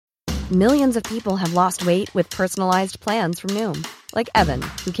Millions of people have lost weight with personalized plans from Noom. Like Evan,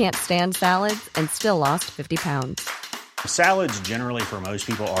 who can't stand salads and still lost 50 pounds. Salads generally for most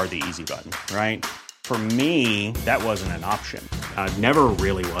people are the easy button, right? For me, that wasn't an option. I never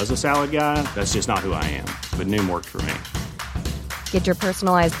really was a salad guy. That's just not who I am. But Noom worked for me. Get your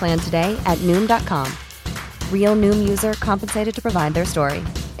personalized plan today at Noom.com. Real Noom user compensated to provide their story.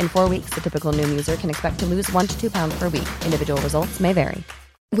 In 4 weeks, the typical Noom user can expect to lose 1 to 2 pounds per week. Individual results may vary.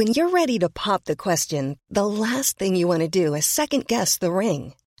 When you're ready to pop the question, the last thing you want to do is second-guess the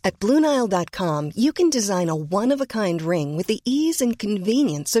ring. At BlueNile.com, you can design a one-of-a-kind ring with the ease and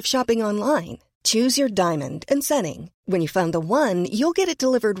convenience of shopping online. Choose your diamond and setting. When you find the one, you'll get it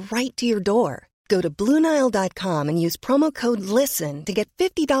delivered right to your door. Go to BlueNile.com and use promo code LISTEN to get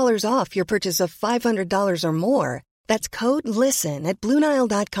 $50 off your purchase of $500 or more. That's code LISTEN at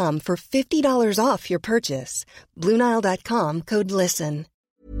BlueNile.com for $50 off your purchase. BlueNile.com, code LISTEN.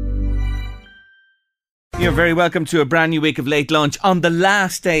 You're very welcome to a brand new week of Late Lunch on the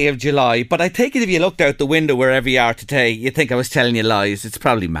last day of July. But I take it if you looked out the window wherever you are today, you'd think I was telling you lies. It's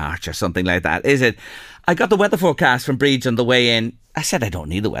probably March or something like that, is it? I got the weather forecast from Breeds on the way in. I said I don't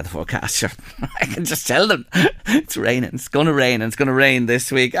need the weather forecast. Sure. I can just tell them it's raining. It's going to rain, and it's going to rain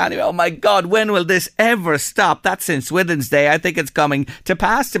this week. Anyway, oh my God, when will this ever stop? That's since Wednesday. I think it's coming to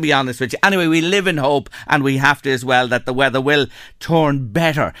pass, to be honest with you. Anyway, we live in hope, and we have to as well, that the weather will turn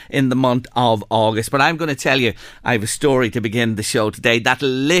better in the month of August. But I'm going to tell you, I have a story to begin the show today that'll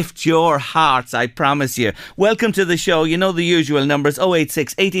lift your hearts, I promise you. Welcome to the show. You know the usual numbers: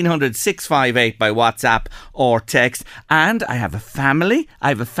 086 1800 658 by WhatsApp or text. And I have a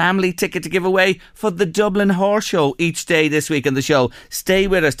family ticket to give away for the Dublin Horse Show each day this week on the show. Stay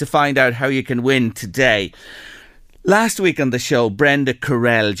with us to find out how you can win today. Last week on the show, Brenda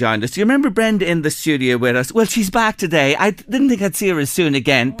Carell joined us. Do you remember Brenda in the studio with us? Well, she's back today. I didn't think I'd see her as soon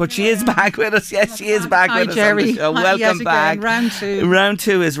again, but she is back with us. Yes, she is back with us on the show. Welcome back. Round two. Round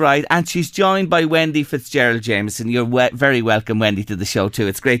two is right. And she's joined by Wendy Fitzgerald Jameson. You're very welcome, Wendy, to the show too.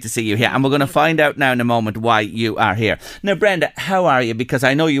 It's great to see you here. And we're going to find out now in a moment why you are here. Now, Brenda, how are you? Because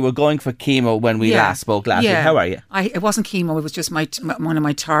I know you were going for chemo when we last spoke last week. How are you? It wasn't chemo. It was just one of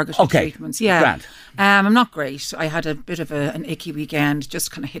my targeted treatments. Yeah. Grand. I'm not great. I had a bit of an icky weekend.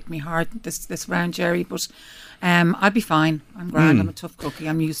 Just kind of hit me hard this round, Jerry. But I'll be fine. I'm grand. I'm a tough cookie.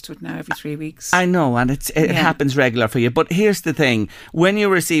 I'm used to it now every 3 weeks. I know, and it happens regular for you. But here's the thing. When you're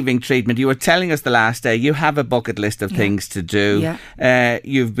receiving treatment, you were telling us the last day, you have a bucket list of things to do. Yeah.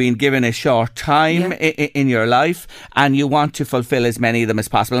 You've been given a short time in your life, and you want to fulfil as many of them as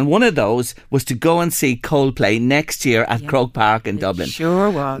possible. And one of those was to go and see Coldplay next year at Croke Park in Dublin. Sure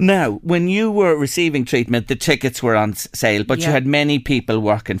was. Now, when you were receiving treatment, the tickets were on sale, but you had many people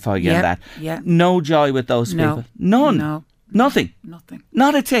working for you in that. Yeah. No joy with those people? None? No. Nothing? Nothing.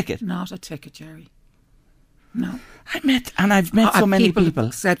 Not a ticket? Not a ticket, Jerry. No. I've met so many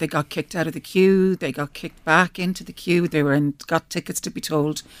people. Said they got kicked out of the queue, they got kicked back into the queue, got tickets to be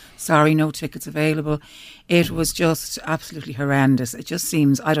told, sorry, no tickets available. It was just absolutely horrendous. It just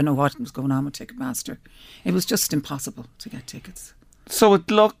seems, I don't know what was going on with Ticketmaster. It was just impossible to get tickets. So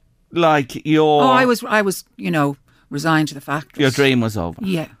it looked like your... I was, resigned to the fact. Your dream was over.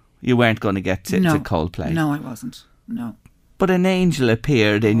 Yeah. You weren't going to get to Coldplay. No, I wasn't. No. But an angel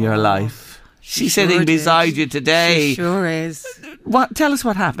appeared in your life. She's sitting beside you today. She sure is. Tell us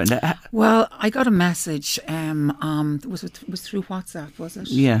what happened. Well, I got a message. It was through WhatsApp, was it?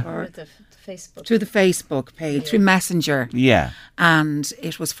 Yeah. Or the Facebook. Through the Facebook page, through Messenger. Yeah. And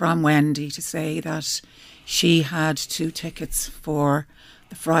it was from Wendy to say that she had 2 tickets for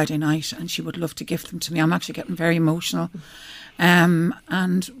the Friday night and she would love to gift them to me. I'm actually getting very emotional. And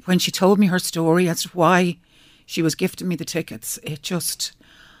when she told me her story as to why she was gifting me the tickets, it just,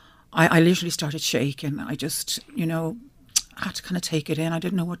 I literally started shaking. I just, had to kind of take it in. I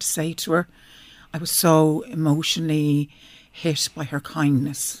didn't know what to say to her. I was so emotionally hit by her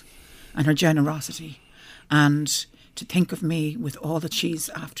kindness and her generosity. And to think of me with all that she's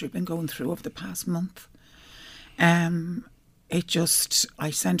after been going through over the past month. I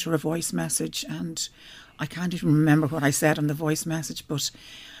sent her a voice message and I can't even remember what I said on the voice message, but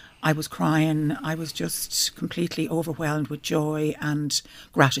I was crying. I was just completely overwhelmed with joy and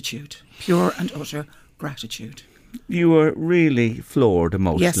gratitude, pure and utter gratitude. You were really floored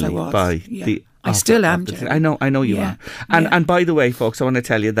emotionally. Yes, I was. By the I still am, Jerry. I know you are. And by the way, folks, I want to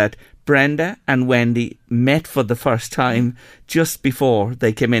tell you that Brenda and Wendy met for the first time just before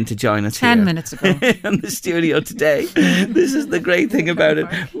they came in to join us 10 minutes ago. in the studio today. This is the great thing about it.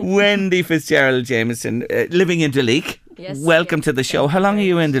 Wendy Fitzgerald Jameson, living in Duleek. Yes. Welcome to the show. How long are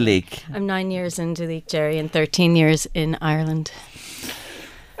you in Duleek? I'm 9 years in Duleek, Jerry, and 13 years in Ireland.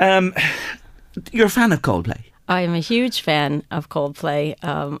 You're a fan of Coldplay. I am a huge fan of Coldplay.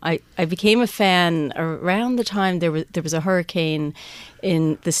 I became a fan around the time there was a hurricane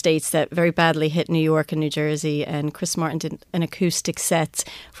in the States that very badly hit New York and New Jersey, and Chris Martin did an acoustic set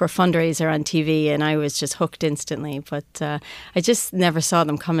for a fundraiser on TV, and I was just hooked instantly. But I just never saw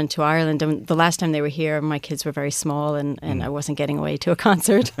them coming to Ireland. And the last time they were here, my kids were very small, and I wasn't getting away to a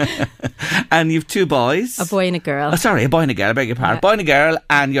concert. And you've two boys. A boy and a girl. Oh, sorry, a boy and a girl, I beg your pardon. Yeah. Boy and a girl,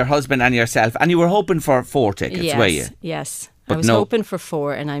 and your husband and yourself. And you were hoping for 4 tickets, Yes, were you? yes. But I was no. hoping for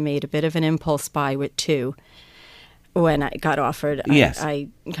 4, and I made a bit of an impulse buy with 2 when I got offered. Yes. I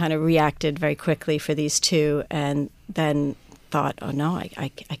kind of reacted very quickly for these 2, and then thought, oh no, I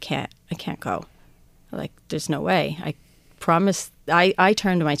can't go. Like, there's no way. I promised. I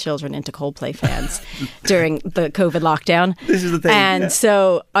turned my children into Coldplay fans during the COVID lockdown. This is the thing. And yeah.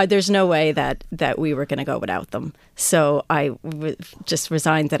 so there's no way that we were going to go without them. So I just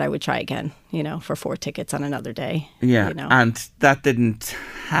resigned that I would try again, for 4 tickets on another day. Yeah, and that didn't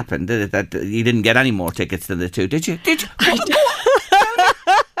happen, did it? That you didn't get any more tickets than the 2, did you? Did you?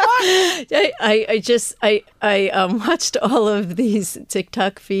 I watched all of these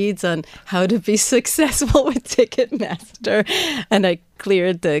TikTok feeds on how to be successful with Ticketmaster, and I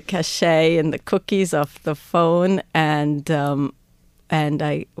cleared the cache and the cookies off the phone, and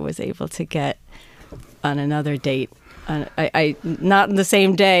I was able to get on another date. I not in the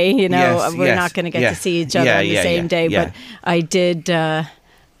same day, Yes, we're yes, not going to get yeah. to see each other on the same day, yeah. but I did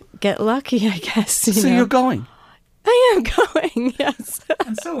get lucky, I guess. So you're going? I am going, yes.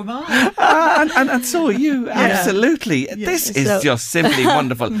 And so am I. And so are you, absolutely. This is just simply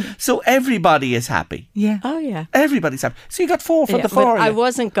wonderful. So everybody is happy. Yeah. Oh, yeah. Everybody's happy. So you got 4 for Yeah, the 4. but I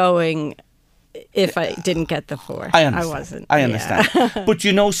wasn't going if I didn't get the 4. I understand. I wasn't. I understand. But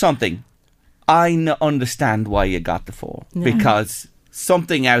you know something? I understand why you got the 4. Because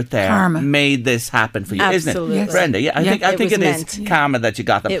something out there Karma. made this happen for you, Absolutely. isn't it? Brenda, yeah, I think It it was is meant. karma that you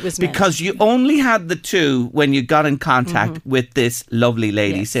got them. It was meant. because you only had the 2 when you got in contact with this lovely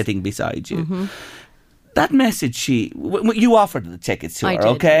lady Yes. sitting beside you. That message, you offered the tickets to I her, did,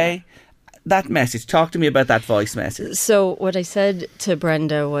 okay? That message, talk to me about that voice message. So what I said to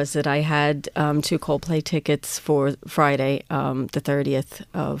Brenda was that I had 2 Coldplay tickets for Friday, the 30th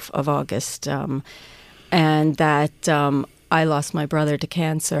of August, and that I lost my brother to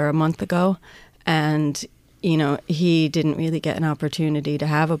cancer a month ago, and he didn't really get an opportunity to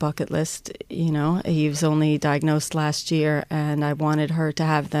have a bucket list. He was only diagnosed last year, and I wanted her to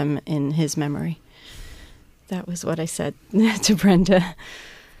have them in his memory. That was what I said to Brenda.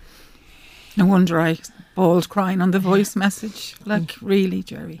 No wonder I bawled crying on the voice message. Like, really,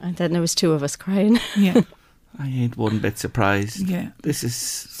 Jerry. And then there was 2 of us crying. Yeah. I ain't one bit surprised. Yeah. This is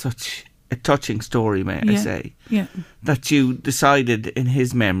such a touching story, may I say. Yeah. That you decided in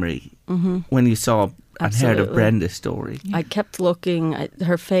his memory when you saw and heard of Absolutely. Brenda's story. I kept looking at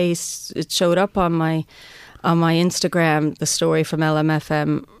her face. It showed up on my Instagram, the story from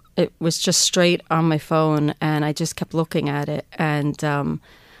LMFM. It was just straight on my phone, and I just kept looking at it. And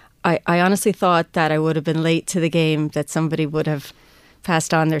I honestly thought that I would have been late to the game, that somebody would have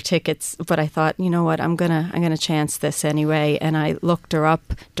passed on their tickets. But I thought, you know what, I'm gonna chance this anyway. And I looked her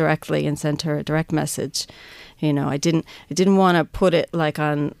up directly and sent her a direct message. I didn't want to put it like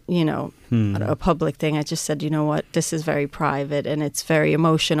on, a public thing. I just said, you know what, this is very private and it's very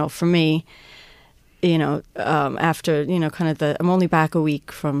emotional for me. After I'm only back a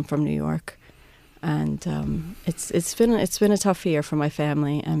week from New York, and it's been a tough year for my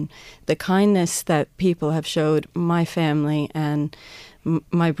family, and the kindness that people have showed my family and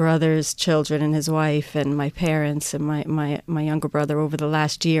my brother's children and his wife and my parents and my younger brother over the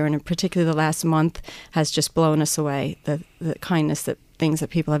last year, and in particular the last month, has just blown us away. The kindness, things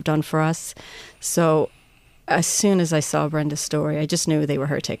that people have done for us. So as soon as I saw Brenda's story, I just knew they were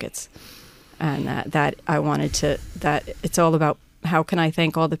her tickets. And that I wanted to, that it's all about how can I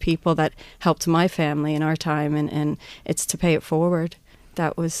thank all the people that helped my family in our time, and it's to pay it forward.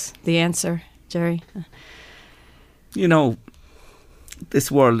 That was the answer, Jerry.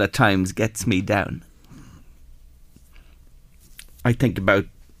 This world at times gets me down. I think about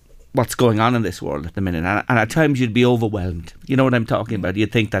what's going on in this world at the minute, and at times you'd be overwhelmed. You know what I'm talking about?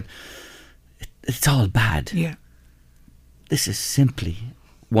 You'd think that it's all bad. Yeah. This is simply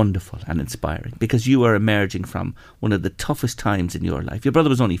wonderful and inspiring, because you are emerging from one of the toughest times in your life. Your brother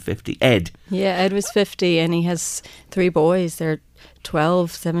was only 50, Ed. Yeah, Ed was 50, and he has 3 boys. They're 12,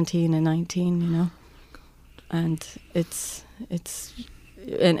 17 and 19, And it's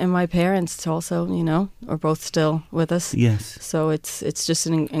and my parents also, you know, are both still with us. Yes. So it's just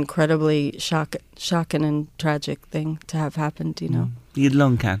an incredibly shocking and tragic thing to have happened, you know. You had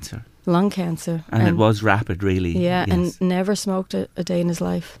lung cancer. Lung cancer. And it was rapid, really. Yeah, yes. and never smoked a day in his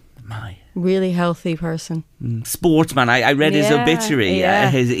life. My. Really healthy person. Sportsman. I read his obituary.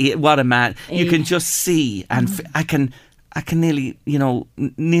 Yeah. What a man. You can just see, and I can nearly, you know,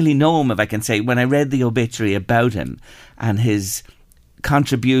 nearly know him, if I can say, when I read the obituary about him and his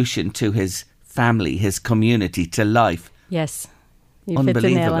contribution to his family, his community, to life. Yes. You hit the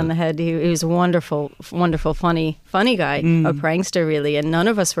nail on the head. He was a wonderful, wonderful, funny guy, a prankster, really, and none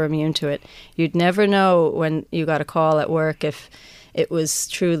of us were immune to it. You'd never know when you got a call at work if it was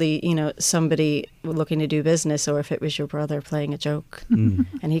truly, you know, somebody looking to do business or if it was your brother playing a joke. And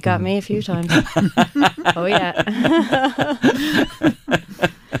he got me a few times. Oh, yeah.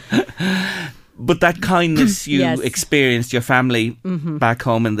 But that kindness you experienced, your family back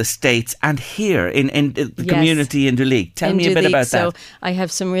home in the States and here in the community in Duleek. Tell me a bit about that. So I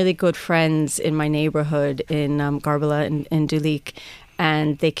have some really good friends in my neighbourhood in Garbala in Duleek.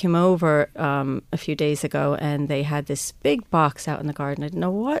 And they came over a few days ago and they had this big box out in the garden. I didn't know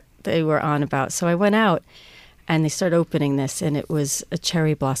what they were on about. So I went out and they started opening this and it was a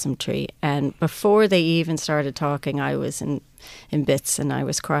cherry blossom tree. And before they even started talking, I was in bits and I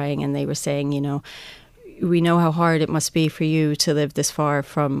was crying. And they were saying, you know, we know how hard it must be for you to live this far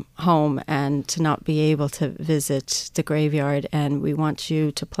from home and to not be able to visit the graveyard. And we want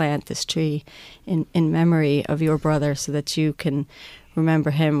you to plant this tree in memory of your brother so that you can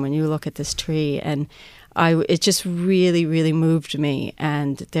remember him when you look at this tree. And it just really, really moved me.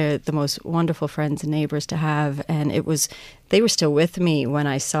 And they're the most wonderful friends and neighbours to have. And they were still with me when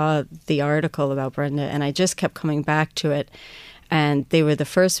I saw the article about Brenda, and I just kept coming back to it. And they were the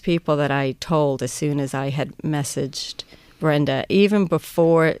first people that I told as soon as I had messaged Brenda. Even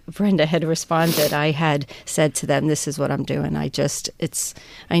before Brenda had responded, I had said to them, this is what I'm doing. I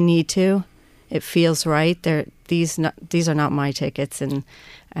need to. It feels right. These are not my tickets, and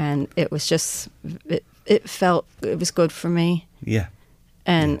it was just it was good for me. Yeah,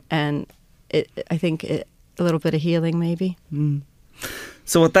 and I think a little bit of healing maybe.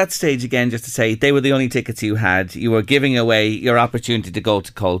 So at that stage, again, just to say, they were the only tickets you had. You were giving away your opportunity to go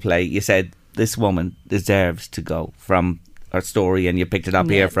to Coldplay. You said this woman deserves to go, from our story, and you picked it up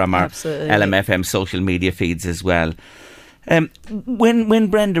here from our LMFM social media feeds as well. When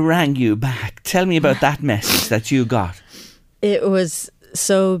Brenda rang you back, tell me about that message that you got. It was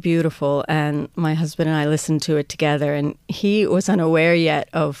so beautiful, and my husband and I listened to it together, and he was unaware yet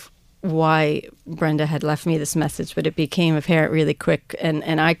of why Brenda had left me this message, but it became apparent really quick,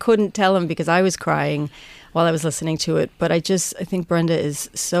 and I couldn't tell him because I was crying while I was listening to it. But I think Brenda is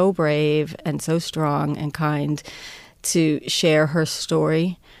so brave and so strong and kind to share her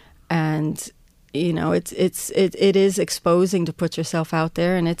story. And you know, it is exposing to put yourself out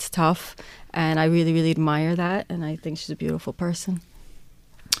there, and it's tough, and I really, really admire that, and I think she's a beautiful person.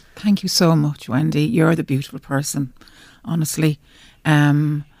 Thank you so much, Wendy. You're the beautiful person, honestly.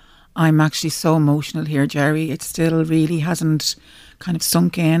 I'm actually so emotional here, Jerry. It still really hasn't kind of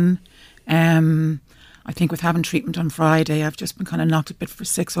sunk in. I think with having treatment on Friday, I've just been kind of knocked a bit for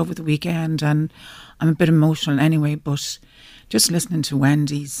six over the weekend, and I'm a bit emotional anyway, but just listening to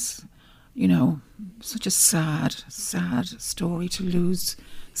Wendy's, you know, such a sad story to lose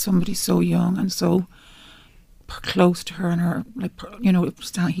somebody so young and so close to her, and her, like, you know,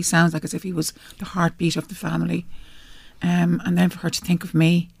 he sounds like as if he was the heartbeat of the family. And then for her to think of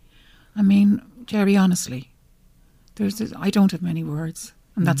me, I mean, Jerry, honestly, I don't have many words,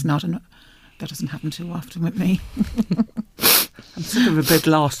 and that doesn't happen too often with me. I'm sort of a bit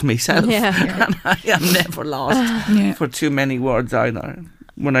lost myself. Yeah. And I am never lost for too many words either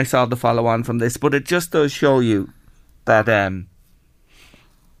when I saw the follow-on from this. But it just does show you that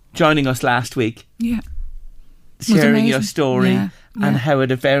joining us last week, sharing your story and how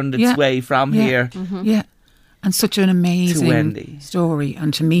it found its way from here. Mm-hmm. Yeah. And such an amazing story.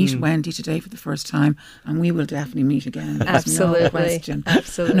 And to meet Wendy today for the first time, and we will definitely meet again. Absolutely. No question.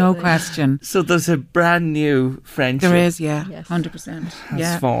 Absolutely. No question. So there's a brand new friendship. There is, yeah. Yes. 100%.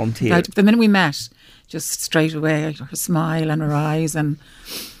 Has formed here. Like, the minute we met, just straight away, her smile and her eyes and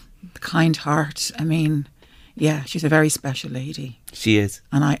the kind heart. I mean, yeah, she's a very special lady. She is.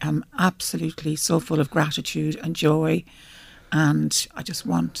 And I am absolutely so full of gratitude and joy. And I just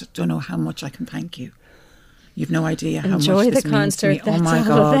don't know how much I can thank you. You've no idea how Enjoy much the this means to me. concert. Oh my That's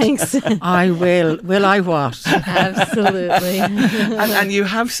all, God. thanks. I will. Will I what? Absolutely. And you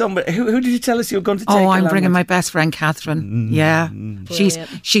have somebody. Who did you tell us you were going to take? Oh, I'm along bringing with my best friend Catherine. Yeah,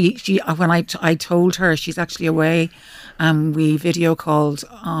 she. When I told her she's actually away, we video called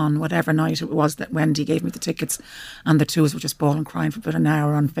on whatever night it was that Wendy gave me the tickets, and the two of us were just bawling, crying for about an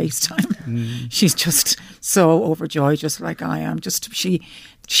hour on FaceTime. She's just so overjoyed, just like I am. Just she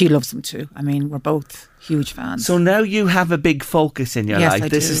loves them too. I mean, we're both huge fans. So now you have a big focus in your Yes, life. I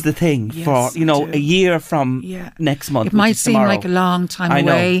This do. is the thing Yes, for, I do. a year from next month. It which might is seem tomorrow. like a long time I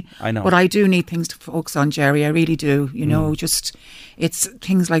know, away. I know. But I do need things to focus on, Jerry. I really do. You know, just it's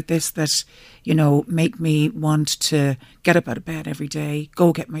things like this that, make me want to get up out of bed every day,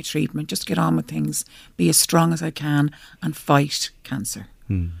 go get my treatment, just get on with things, be as strong as I can and fight cancer.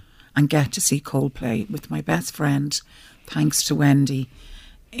 And get to see Coldplay with my best friend, thanks to Wendy,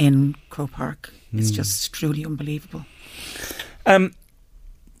 in Croke Park. It's just truly unbelievable.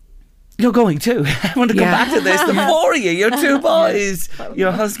 You're going too. I want to come back to this. The four of you, your two boys,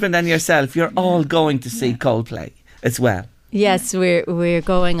 your husband and yourself, you're all going to see Coldplay as well. Yes, we're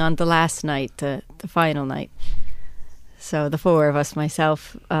going on the last night, the final night. So the four of us,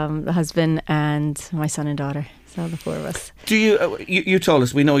 myself, the husband and my son and daughter. So the four of us. Do you told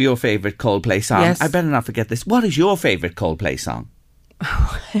us we know your favourite Coldplay song. Yes. I better not forget this. What is your favourite Coldplay song? Do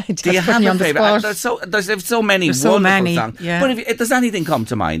you put have me a on the favourite? spot. There's so many There's so wonderful many, songs. yeah. But does anything come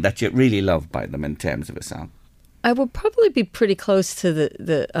to mind that you really love by them in terms of a song? I will probably be pretty close to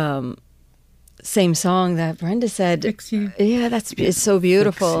the same song that Brenda said. Fix You. Yeah, it's so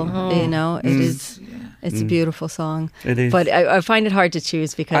beautiful. Fix You. It is. It's a beautiful song. It is. But I find it hard to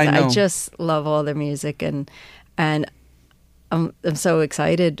choose because I know. I just love all their music and I'm so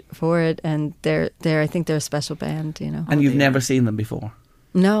excited for it. And I think they're a special band. And you've never seen them before?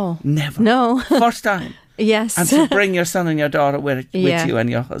 No. Never? No. First time? Yes. And to bring your son and your daughter with Yeah. you and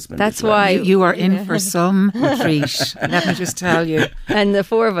your husband. That's as well. why You are in for some treat. Let me just tell you. And the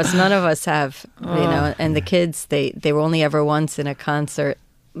four of us, none of us have, and the kids, they were only ever once in a concert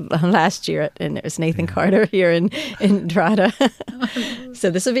last year, and it was Nathan Carter here in Drogheda. So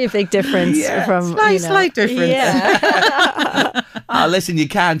this will be a big difference from Slight difference. Yeah. Oh, listen, you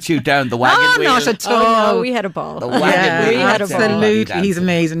can't shoot down the wagon Oh, wheel. not at all. Oh, no, we had a ball. The wagon Yeah, wheel. we had a That's ball. everybody absolutely. He's dancing.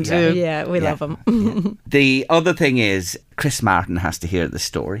 amazing too. Yeah, we love him. The other thing is, Chris Martin has to hear the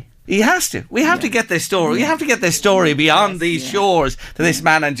story. He has to. We have to get this story. We have to get this story beyond these shores to this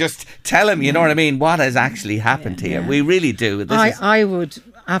man and just tell him, you know what I mean, what has actually happened here. We really do. I would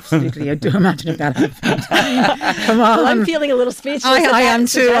absolutely do imagine if that happened. Come on. Well, I'm feeling a little speechless. at I that am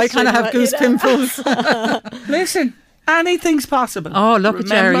too. I kind of have goose suggestion, pimples. Listen, anything's possible. Oh, look at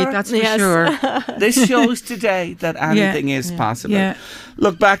Jerry, Remember? that's for Yes. sure. This shows today that anything is possible. Yeah.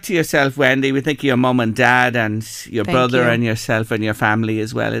 Look back to yourself, Wendy. We think of your mum and dad and your Thank brother you. and yourself and your family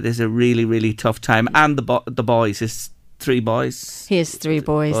as well. It is a really, really tough time. And the boys, his 3 boys. He has 3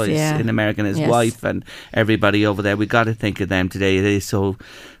 boys, yeah. In America, and his Yes. wife and everybody over there. We got to think of them today. It is so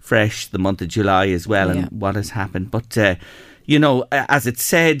fresh, the month of July as well, Yeah. and what has happened. But, as it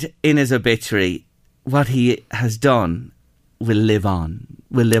said in his obituary, what he has done will live on.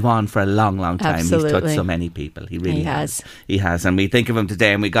 Will live on for a long, long time. He's touched Absolutely. so many people. He really He has. has. He has. And we think of him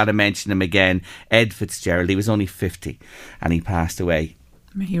today, and we got to mention him again. Ed Fitzgerald. He was only 50 and he passed away.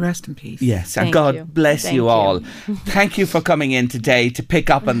 May he rest in peace. Yes, and Thank God you. bless Thank you you. all. Thank you for coming in today to pick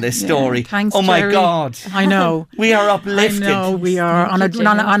up on this story. Thanks, oh my Jerry. God. I know. We are uplifted. I know we are on Thank you,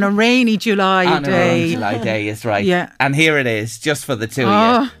 on a rainy July On a day. July day is right. Yeah. And here it is, just for the two of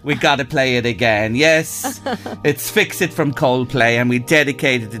Oh. you. We got to play it again. Yes, it's Fix It from Coldplay, and we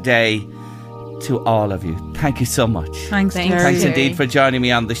dedicate it today to all of you. Thank you so much. Thanks, Thanks, Jerry. Thanks Jerry. indeed for joining me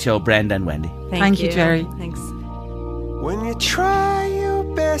on the show, Brenda and Wendy. Thank you, Jerry. Thanks. When you try your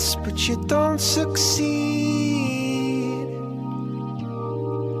best but you don't succeed,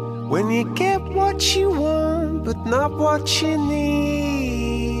 when you get what you want but not what you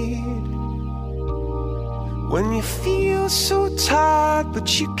need, when you feel so tired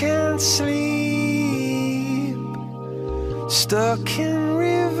but you can't sleep, stuck in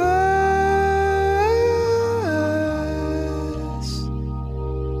rivers,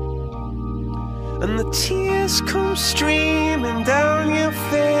 and the tears come streaming down your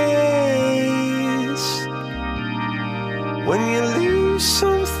face, when you lose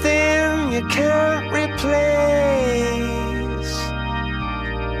something you can't replace,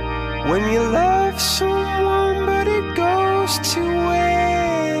 when you love someone but it goes to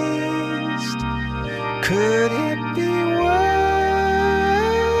waste, could it be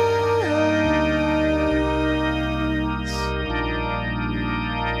worse?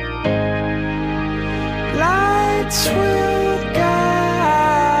 Life lights will guide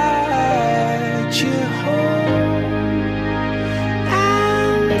you home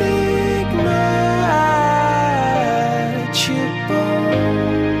and ignite your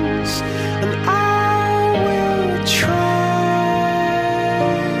bones, and I will try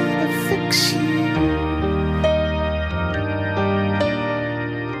to fix you.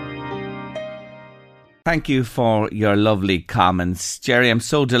 Thank you for your lovely comments. Jerry, I'm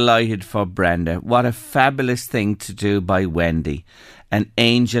so delighted for Brenda. What a fabulous thing to do by Wendy. An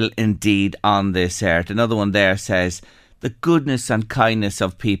angel indeed on this earth. Another one there says, the goodness and kindness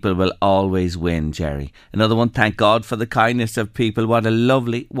of people will always win, Jerry. Another one, thank God for the kindness of people. What a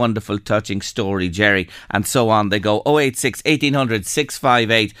lovely, wonderful, touching story, Jerry. And so on they go. 086 1800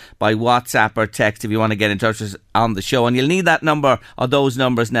 658 by WhatsApp or text if you want to get in touch with us on the show. And you'll need that number or those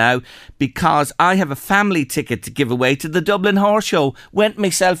numbers now, because I have a family ticket to give away to the Dublin Horse Show. Went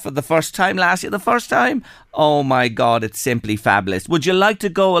myself for the first time last year. The first time? Oh my God, it's simply fabulous. Would you like to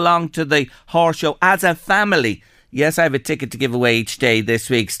go along to the Horse Show as a family? Yes, I have a ticket to give away each day this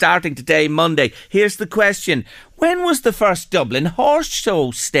week, starting today, Monday. Here's the question. When was the first Dublin Horse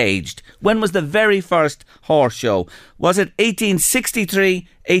Show staged? When was the very first horse show? Was it 1863,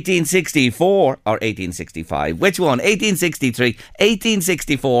 1864 or 1865? Which one? 1863,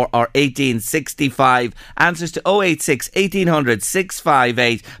 1864 or 1865? Answers to 086 1800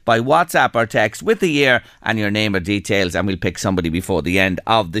 658 by WhatsApp or text with the year and your name or details, and we'll pick somebody before the end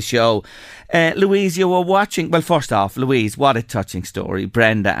of the show. Louise, you were watching. Well, first off, Louise, what a touching story.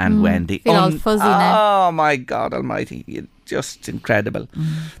 Brenda and Wendy. Feel all fuzzy now. Oh my God Almighty, just incredible.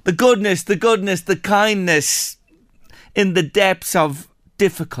 The goodness, the kindness in the depths of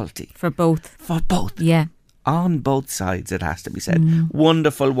difficulty. For both. Yeah. On both sides, it has to be said.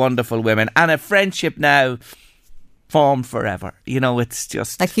 Wonderful, wonderful women. And a friendship now formed forever. You know, it's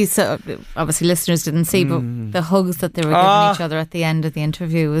just... Like you said, obviously listeners didn't see, but the hugs that they were giving each other at the end of the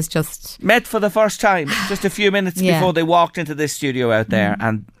interview was just... Met for the first time, just a few minutes before they walked into this studio out there,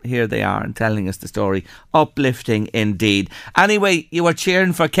 and here they are and telling us the story. Uplifting indeed. Anyway, you were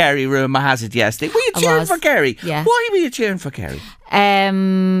cheering for Kerry, rumour has it yesterday. Were you cheering for Kerry? Yeah. Why were you cheering for Kerry?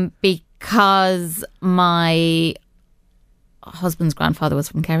 Because my husband's grandfather was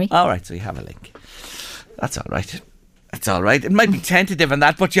from Kerry. All right, so you have a link. That's all right. That's all right. It might be tentative in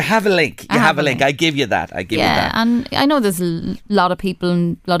that, but you have a link. You have a link. I give you that. I give you that. And I know there's a lot of people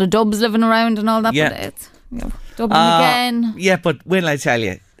and a lot of Dubs living around and all that, but it's Dublin again. Yeah, but when I tell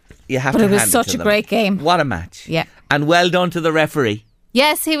you, you have to hand it to them. But it was such a great game. What a match. Yeah. And well done to the referee.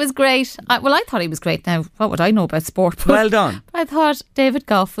 Yes, he was great. I thought he was great. Now, what would I know about sport? But well done. I thought David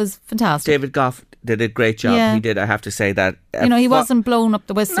Goff was fantastic. David Goff did a great job. Yeah. He did, I have to say that. He wasn't blowing up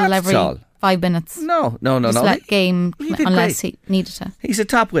the whistle every 5 minutes. No. Just let game unless great. he needed to. He's a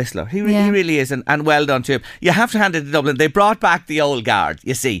top whistler. He really is, and well done to him. You have to hand it to Dublin. They brought back the old guard,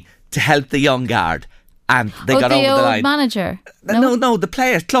 you see, to help the young guard. And they got over the line. The old manager? No, the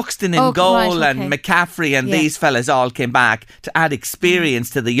players. Cluxton in goal, right, okay. and McCaffrey and these fellas all came back to add experience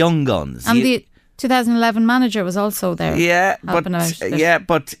to the young guns. And the 2011 manager was also there. Yeah,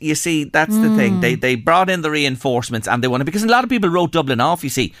 but you see, that's the thing. They brought in the reinforcements and they won it, because a lot of people wrote Dublin off, you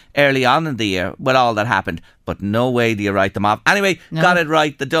see, early on in the year with all that happened. But no way do you write them off. Anyway, got it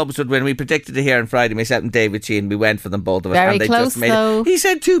right. The Dubs would win. We predicted it here on Friday, myself and David Sheehan. We went for them, both of us. Very and they close, just made though. it. He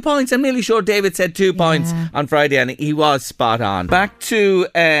said 2 points. I'm nearly sure David said 2 points on Friday, and he was spot on. Back to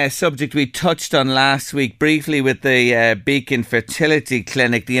a subject we touched on last week briefly with the Beacon Fertility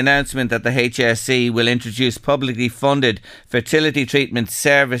Clinic. The announcement that the HSE will introduce publicly funded fertility treatment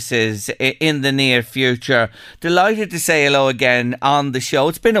services in the near future. Delighted to say hello again on the show.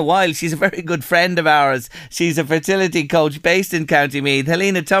 It's been a while. She's a very good friend of ours. She's a fertility coach based in County Meath.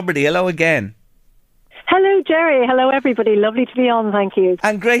 Helena Tubridy, hello again. Hello, Jerry. Hello, everybody. Lovely to be on. Thank you.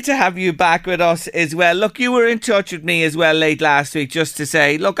 And great to have you back with us as well. Look, you were in touch with me as well late last week just to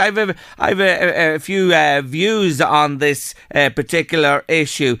say, look, I've a few views on this particular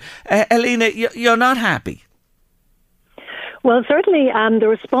issue. Helena, you're not happy? Well, certainly the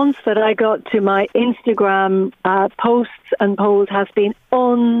response that I got to my Instagram posts and polls has been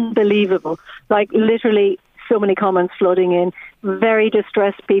unbelievable. Like, literally so many comments flooding in. Very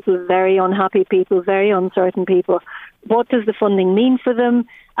distressed people, very unhappy people, very uncertain people. What does the funding mean for them?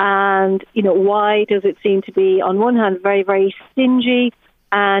 And, why does it seem to be, on one hand, very, very stingy,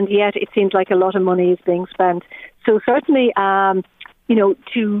 and yet it seems like a lot of money is being spent. So certainly,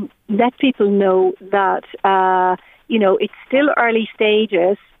 to let people know that, it's still early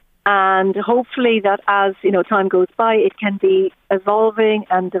stages, and hopefully that as, time goes by, it can be evolving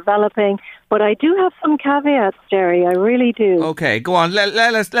and developing. But I do have some caveats, Jerry. I really do. Okay, go on.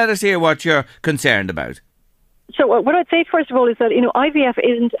 Let us hear what you're concerned about. So what I'd say, first of all, is that, IVF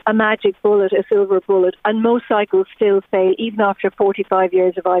isn't a magic bullet, a silver bullet, and most cycles still fail, even after 45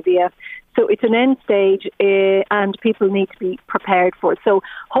 years of IVF. So it's an end stage, and people need to be prepared for it. So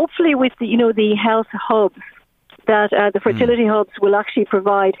hopefully with the health hubs, that the fertility hubs will actually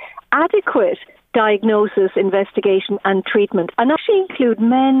provide adequate diagnosis, investigation and treatment, and actually include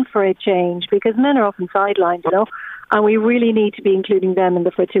men for a change, because men are often sidelined, and we really need to be including them in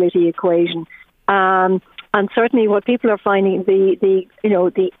the fertility equation. And certainly what people are finding,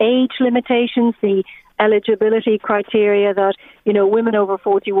 the age limitations, the eligibility criteria, that, women over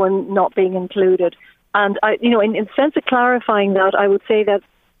 41 not being included. And, in the sense of clarifying that, I would say that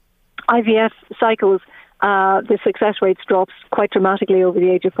IVF cycles, the success rates drops quite dramatically over the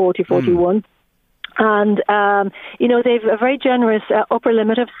age of 41. And, they've a very generous upper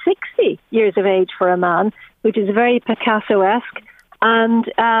limit of 60 years of age for a man, which is very Picasso-esque.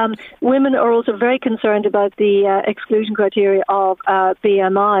 And women are also very concerned about the exclusion criteria of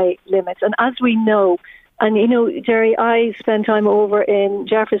BMI limits. And as we know, and Jerry, I spent time over in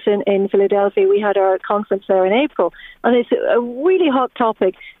Jefferson in Philadelphia. We had our conference there in April, and it's a really hot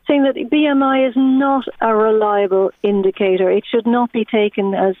topic, saying that BMI is not a reliable indicator. It should not be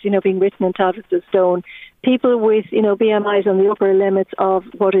taken as being written in tablets of stone. People with BMIs on the upper limits of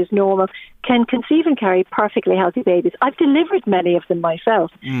what is normal can conceive and carry perfectly healthy babies. I've delivered many of them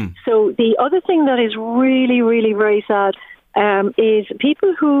myself. So the other thing that is really, really very sad is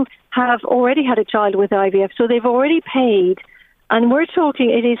people who have already had a child with IVF, so they've already paid, and we're talking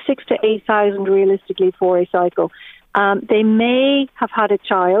it is 6,000 to 8,000 realistically for a cycle. They may have had a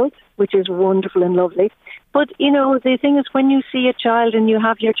child, which is wonderful and lovely, but the thing is, when you see a child and you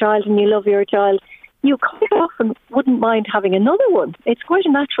have your child and you love your child, you quite often wouldn't mind having another one. It's quite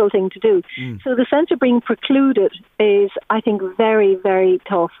a natural thing to do. So the sense of being precluded is, I think, very, very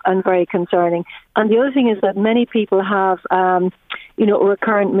tough and very concerning. And the other thing is that many people have,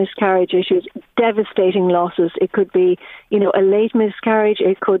 recurrent miscarriage issues, devastating losses. It could be, a late miscarriage.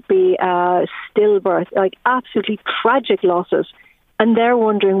 It could be stillbirth, like absolutely tragic losses. And they're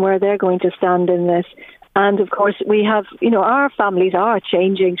wondering where they're going to stand in this. And of course, we have, our families are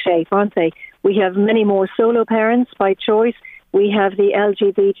changing shape, aren't they? We have many more solo parents by choice. We have the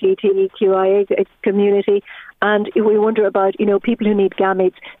LGBTQIA community, and we wonder about, people who need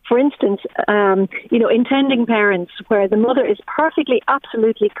gametes. For instance, intending parents, where the mother is perfectly,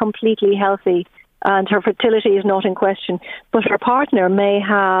 absolutely, completely healthy and her fertility is not in question, but her partner may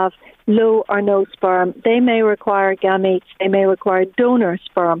have low or no sperm. They may require gametes. They may require donor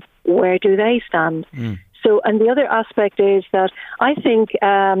sperm. Where do they stand? So, and the other aspect is that I think,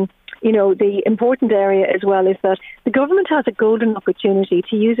 the important area as well is that the government has a golden opportunity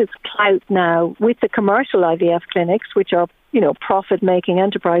to use its clout now with the commercial IVF clinics, which are, profit-making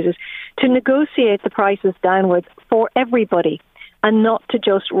enterprises, to negotiate the prices downwards for everybody, and not to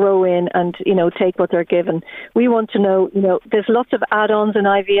just row in and, take what they're given. We want to know, there's lots of add-ons in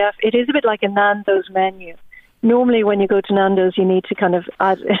IVF. It is a bit like a Nando's menu. Normally, when you go to Nando's, you need to kind of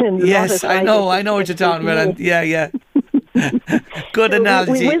add in. Yes, I know what you're talking about. Yeah. Good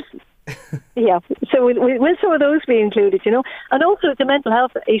analogy. So will some of those be included, And also the mental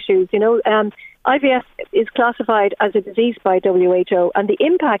health issues, IVF is classified as a disease by WHO, and the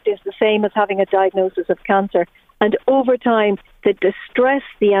impact is the same as having a diagnosis of cancer. And over time, the distress,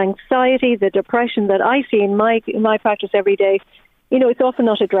 the anxiety, the depression that I see in my practice every day, it's often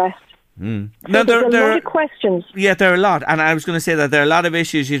not addressed. No, so there are a lot of questions. Yeah, there are a lot. And I was going to say that there are a lot of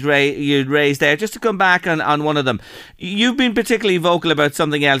issues you'd raise there. Just to come back on one of them, you've been particularly vocal about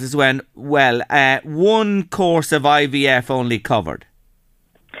something else as well. One course of IVF only covered.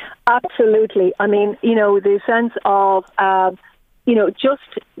 Absolutely. I mean, the sense of,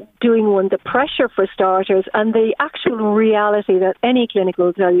 just doing one, the pressure for starters, and the actual reality that any clinic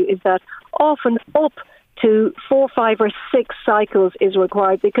will tell you is that often up to 4, 5 or 6 cycles is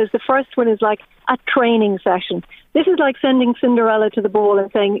required, because the first one is like a training session. This is like sending Cinderella to the ball and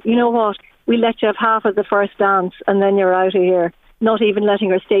saying, you know what, we let you have half of the first dance and then you're out of here, not even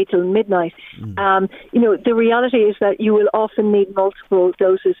letting her stay till midnight. The reality is that you will often need multiple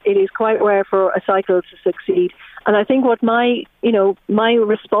doses. It is quite rare for a cycle to succeed. And I think what my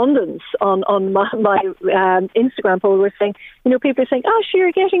respondents on my Instagram poll were saying, people are saying, oh, sure,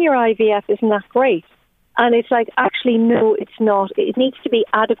 you're getting your IVF, isn't that great? And it's like, actually, no, it's not. It needs to be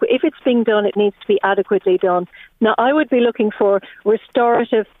adequate. If it's being done, it needs to be adequately done. Now, I would be looking for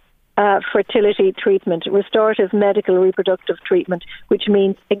restorative fertility treatment, restorative medical reproductive treatment, which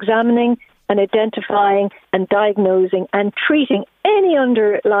means examining and identifying and diagnosing and treating any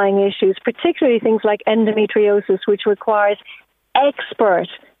underlying issues, particularly things like endometriosis, which requires expert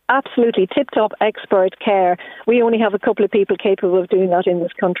absolutely tip-top expert care. We only have a couple of people capable of doing that in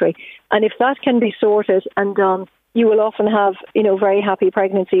this country. And if that can be sorted and done, you will often have, very happy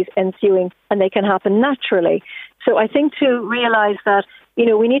pregnancies ensuing, and they can happen naturally. So I think to realise that,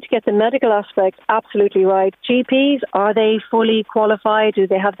 we need to get the medical aspect absolutely right. GPs, are they fully qualified? Do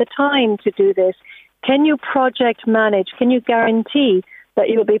they have the time to do this? Can you project manage? Can you guarantee that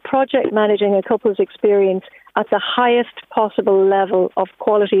you'll be project managing a couple's experience at the highest possible level of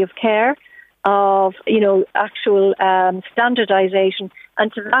quality of care, of, actual standardisation?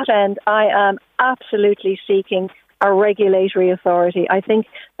 And to that end, I am absolutely seeking a regulatory authority. I think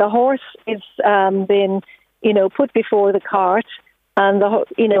the horse is been, put before the cart, and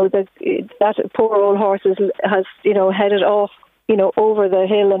that poor old horse has headed off, over the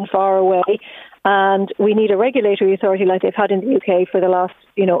hill and far away. And we need a regulatory authority like they've had in the UK for the last,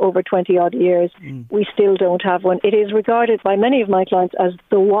 over 20 odd years. We still don't have one. It is regarded by many of my clients as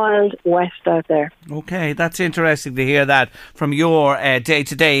the Wild West out there. Okay, that's interesting to hear that from your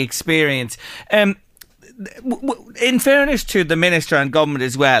day-to-day experience. In fairness to the Minister and Government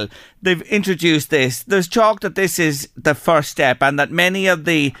as well, they've introduced this. There's talk that this is the first step and that many of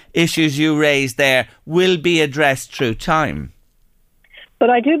the issues you raised there will be addressed through time. But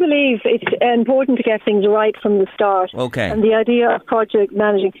I do believe it's important to get things right from the start. Okay. And the idea of project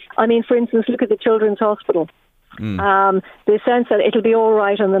managing. I mean, for instance, look at the Children's Hospital. The sense that it'll be all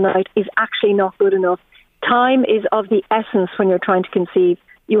right on the night is actually not good enough. Time is of the essence when you're trying to conceive.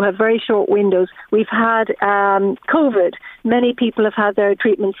 You have very short windows. We've had COVID. Many people have had their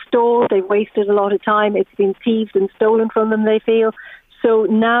treatment stalled. They've wasted a lot of time. It's been thieved and stolen from them, they feel. So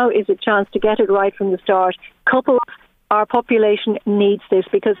now is a chance to get it right from the start. Couples, our population needs this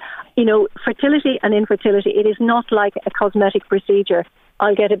because, fertility and infertility, it is not like a cosmetic procedure.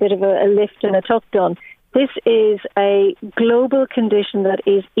 I'll get a bit of a lift and a tuck done. This is a global condition that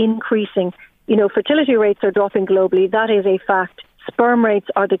is increasing. Fertility rates are dropping globally. That is a fact. Sperm rates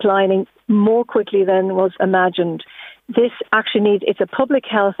are declining more quickly than was imagined. This actually it's a public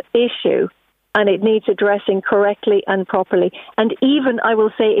health issue, and it needs addressing correctly and properly. And even, I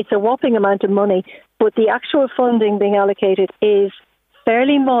will say, it's a whopping amount of money, but the actual funding being allocated is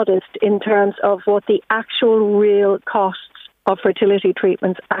fairly modest in terms of what the actual real costs of fertility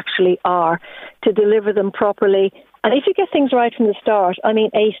treatments actually are to deliver them properly. And if you get things right from the start, I mean,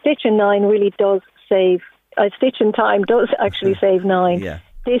 a stitch in nine really does save. A stitch in time does actually save nine. Yeah.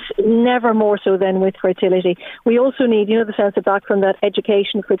 This never more so than with fertility. We also need, the sense of back from that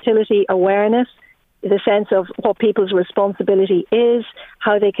education, fertility awareness, the sense of what people's responsibility is,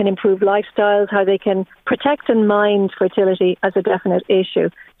 how they can improve lifestyles, how they can protect and mind fertility as a definite issue.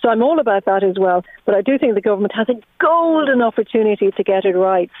 So I'm all about that as well. But I do think the government has a golden opportunity to get it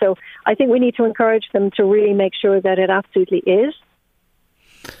right. So I think we need to encourage them to really make sure that it absolutely is.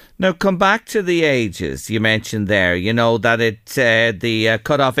 Now, come back to the ages you mentioned there. That it's the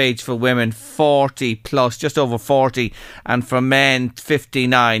cut-off age for women 40 plus, just over 40, and for men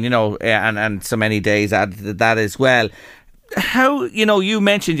 59. And so many days added to that as well. How you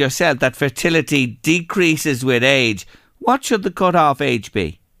mentioned yourself that fertility decreases with age. What should the cut-off age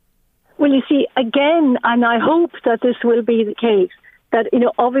be? Well, you see, again, and I hope that this will be the case, that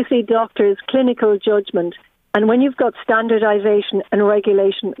obviously doctors' clinical judgment. And when you've got standardisation and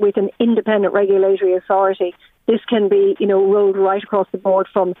regulation with an independent regulatory authority, this can be, rolled right across the board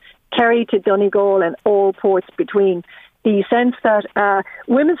from Kerry to Donegal and all ports between. The sense that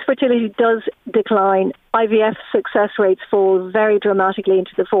women's fertility does decline, IVF success rates fall very dramatically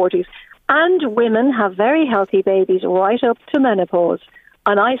into the 40s, and women have very healthy babies right up to menopause.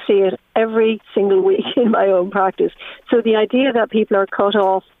 And I see it every single week in my own practice. So the idea that people are cut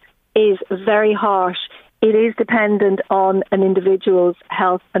off is very harsh. It is dependent on an individual's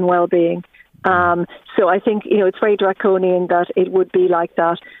health and well-being. So I think, it's very draconian that it would be like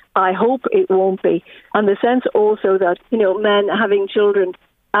that. I hope it won't be. And the sense also that, men having children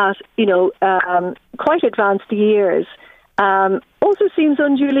at, quite advanced years also seems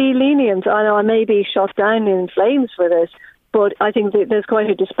unduly lenient. I know I may be shot down in flames for this, but I think that there's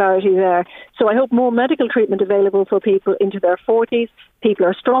quite a disparity there. So I hope more medical treatment available for people into their 40s. People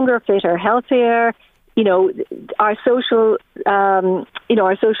are stronger, fitter, healthier. Our social,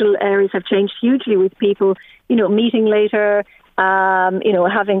 our social areas have changed hugely with people, meeting later,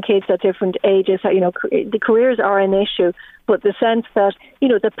 having kids at different ages. The careers are an issue, but the sense that,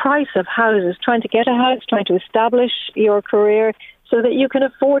 the price of houses, trying to get a house, trying to establish your career so that you can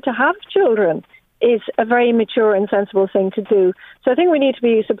afford to have children. is a very mature and sensible thing to do. So I think we need to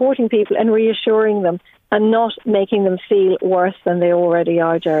be supporting people and reassuring them and not making them feel worse than they already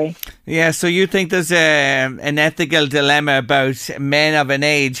are, Jerry. Yeah, so you think there's an ethical dilemma about men of an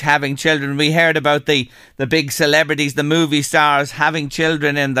age having children? We heard about the big celebrities, the movie stars, having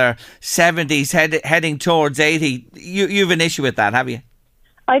children in their 70s, heading towards 80. You've an issue with that, have you?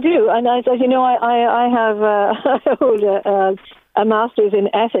 I do, and as you know, I have hold a master's in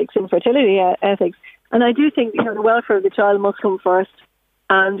ethics, in fertility ethics, and I do think the welfare of the child must come first.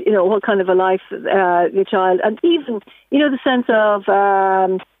 And, what kind of a life the child, and even, the sense of,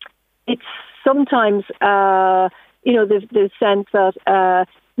 it's sometimes, the sense that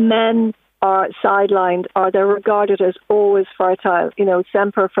men are sidelined or they're regarded as always fertile,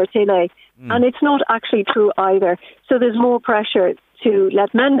 semper fertile. And it's not actually true either. So there's more pressure to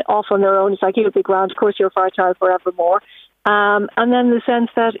let men off on their own. It's like, you'll be grand, of course you're fertile forevermore. And then the sense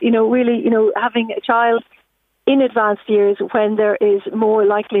that, really, having a child in advanced years when there is more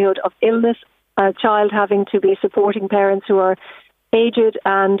likelihood of illness, a child having to be supporting parents who are aged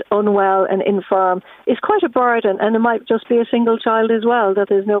and unwell and infirm is quite a burden, and it might just be a single child as well, that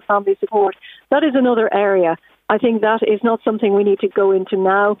there's no family support. That is another area. I think that is not something we need to go into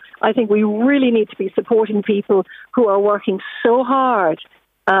now. I think we really need to be supporting people who are working so hard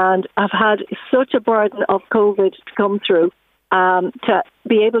and have had such a burden of COVID to come through. To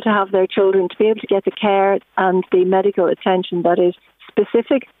be able to have their children, to be able to get the care and the medical attention that is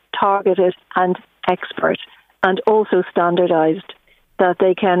specific, targeted and expert, and also standardised, that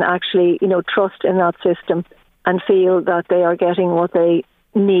they can actually, trust in that system and feel that they are getting what they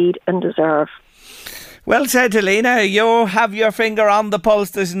need and deserve. Well said, Helena. You have your finger on the pulse,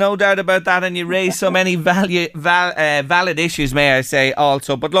 there's no doubt about that, and you raise so many valid issues, may I say,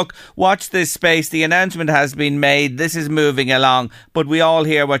 also. But look, watch this space. The announcement has been made. This is moving along, but we all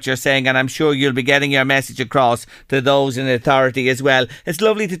hear what you're saying, and I'm sure you'll be getting your message across to those in authority as well. It's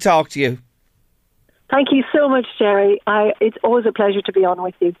lovely to talk to you. Thank you so much, Jerry. It's always a pleasure to be on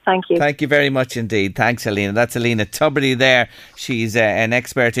with you. Thank you. Thank you very much indeed. Thanks, Helena. That's Helena Tubridy there. She's an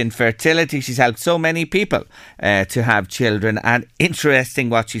expert in fertility. She's helped so many people to have children. And interesting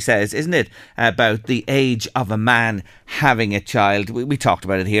what she says, isn't it, about the age of a man having a child. We talked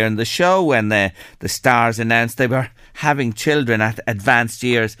about it here in the show when the stars announced they were having children at advanced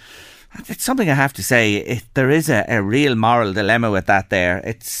years. It's something I have to say. There is a real moral dilemma with that there.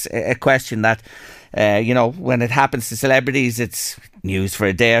 It's a question that... when it happens to celebrities, it's news for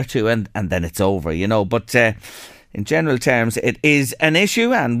a day or two and then it's over, But in general terms, it is an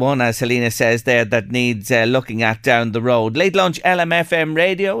issue, and one, as Helena says there, that needs looking at down the road. Late Lunch, LMFM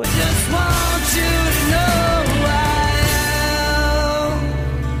Radio. Just want you to know I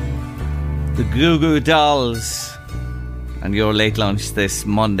am the Goo Goo Dolls. And your Late Lunch this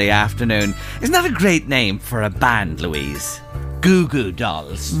Monday afternoon. Isn't that a great name for a band, Louise? Goo Goo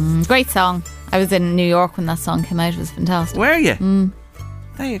Dolls. Great song. I was in New York when that song came out. It was fantastic. Were you?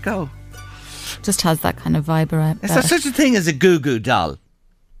 There you go. Just has that kind of vibe around. Is there such a thing as a Goo Goo Doll?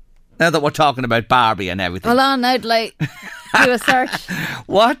 Now that we're talking about Barbie and everything. Hold on, I'd like do a search.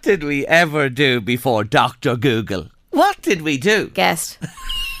 What did we ever do before Dr. Google? What did we do? Guessed.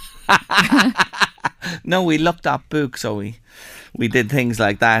 No, we looked up books, so we did things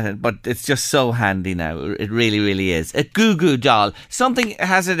like that, but it's just so handy now. It really, really is. A Goo Goo Doll. Something,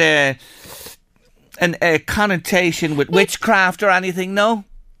 has it a connotation with witchcraft or anything? No?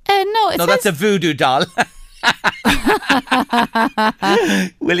 No, that's a voodoo doll.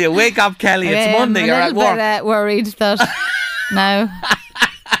 Will you wake up, Kelly? It's Monday. You're at work. I'm a little bit worried that no.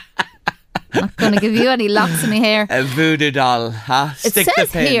 I'm not going to give you any locks in my hair. A voodoo doll, huh? Stick it says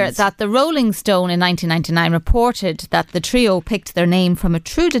the pins. Here that the Rolling Stone in 1999 reported that the trio picked their name from a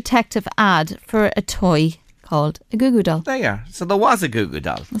True Detective ad for a toy called a Goo Goo Doll. There you are. So there was a Goo Goo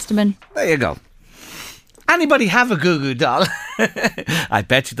Doll. Must have been. There you go. Anybody have a Goo Goo Doll? I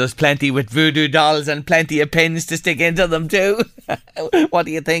bet you there's plenty with voodoo dolls and plenty of pins to stick into them too. What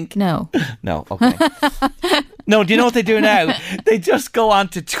do you think? No. No, okay. No, do you know what they do now? They just go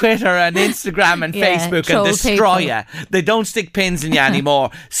onto Twitter and Instagram and Facebook and destroy you. They don't stick pins in you anymore.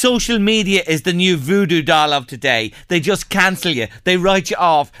 Social media is the new voodoo doll of today. They just cancel you. They write you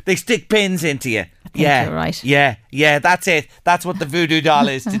off. They stick pins into you. Yeah, you're right. Yeah, that's it. That's what the voodoo doll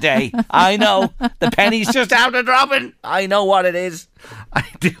is today. I know. The penny's just out of dropping. I know what it is. I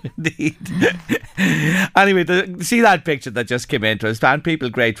do indeed. Anyway, see that picture that just came into us? Found people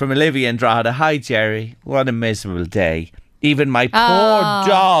great from Olivia and Drogheda. Hi, Jerry. What a miserable day. Even my poor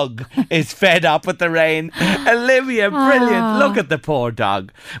dog is fed up with the rain. Olivia, brilliant. Look at the poor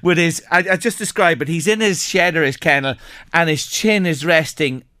dog. With his, I just describe it. He's in his shed or his kennel, and his chin is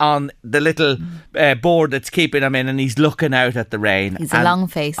resting on the little board that's keeping him in, and he's looking out at the rain. He's a long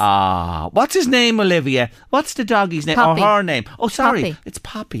face. What's his name, Olivia? What's the doggy's name? Poppy. Or her name? Oh, sorry. Poppy. It's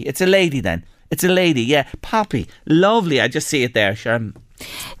Poppy. It's a lady then. It's a lady, yeah. Poppy. Lovely. I just see it there, sure.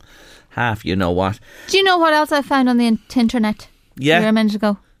 Half, you know what. Do you know what else I found on the internet? Yeah. A minute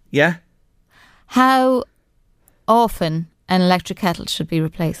ago. Yeah? How often an electric kettle should be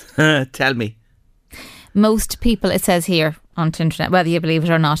replaced. Tell me. Most people, it says here on the internet, whether you believe it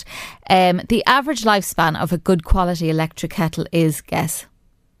or not, the average lifespan of a good quality electric kettle is, guess?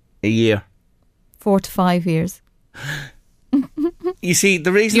 A year. 4 to 5 years. You see,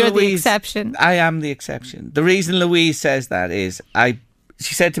 the reason You're Louise... the exception. I am the exception. The reason Louise says that is,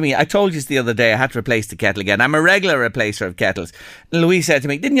 she said to me, I told you the other day I had to replace the kettle again. I'm a regular replacer of kettles. Louise said to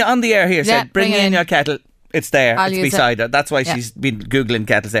me, didn't you, on the air here, said, bring in your kettle. It's there. I'll it's use beside her. That's why she's been Googling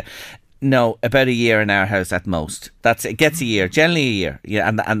kettles there. No, about a year in our house at most. It gets a year, generally a year.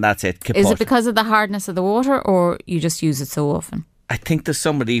 Yeah, and that's it. Kaput. Is it because of the hardness of the water, or you just use it so often? I think there's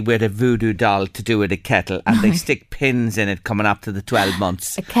somebody with a voodoo doll to do with a kettle, and they stick pins in it coming up to the 12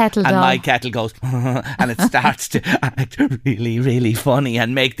 months. A kettle doll. And my kettle goes, and it starts to act really, really funny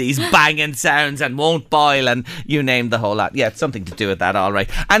and make these banging sounds and won't boil, and you name the whole lot. Yeah, it's something to do with that, all right.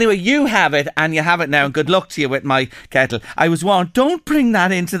 Anyway, you have it, and you have it now, and good luck to you with my kettle. I was warned, don't bring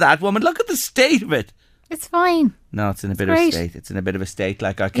that into that woman. Look at the state of it. It's fine. No, it's in a bit of a state. It's in a bit of a state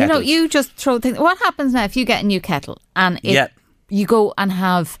like our kettle. You know, you just throw things. What happens now if you get a new kettle and you go and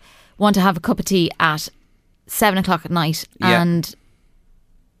want to have a cup of tea at 7 o'clock at night and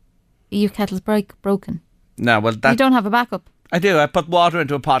your kettle's broken? No, well, you don't have a backup. I do. I put water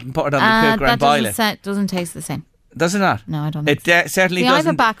into a pot and put it on the cooker and boil it. That doesn't taste the same. Does it not? No, I don't think so. Certainly See, doesn't. I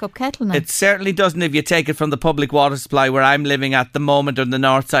have a backup kettle now. It certainly doesn't if you take it from the public water supply where I'm living at the moment on the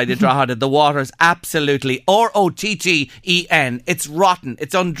north side of Drogheda. The water is absolutely ROTTEN. It's rotten.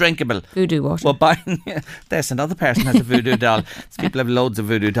 It's undrinkable. Voodoo water. Well, there's another person has a voodoo doll. People have loads of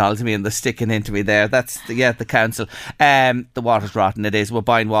voodoo dolls to me and they're sticking into me there. That's the council. The water's rotten. It is. We're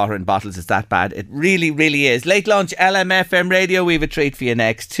buying water in bottles. It's that bad. It really, really is. Late lunch, LMFM radio. We have a treat for you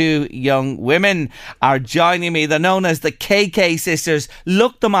next. 2 young women are joining me. They're known as the KK Sisters.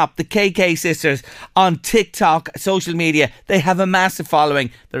 Look them up, the KK Sisters, on TikTok, social media. They have a massive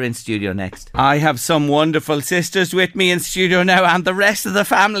following. They're in studio next. I have some wonderful sisters with me in studio now, and the rest of the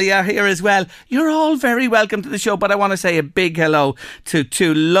family are here as well. You're all very welcome to the show, but I want to say a big hello to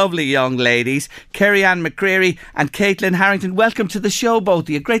 2 lovely young ladies, Kerry-Ann McCreary and Caitlin Harrington. Welcome to the show, both of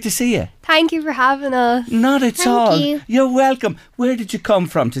you. Great to see you. Thank you for having us. Not at all. Thank you. You're welcome. Where did you come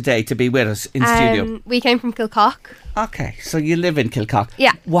from today to be with us in studio? We came from Kilcock. Okay, so you live in Kilcock.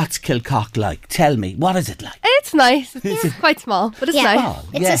 Yeah. What's Kilcock like? Tell me, what is it like? It's nice. It's quite small, but it's nice. Small,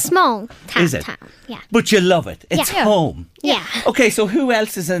 It's a small town. Is it? Yeah. But you love it. It's home. Yeah. Okay, so who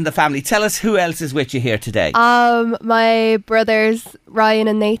else is in the family? Tell us who else is with you here today. My brothers Ryan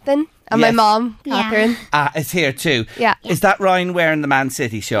and Nathan, and my mom Catherine. Is here too. Yeah. Is that Ryan wearing the Man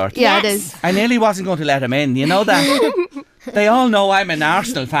City shirt? Yeah, it is. I nearly wasn't going to let him in. You know that. They all know I'm an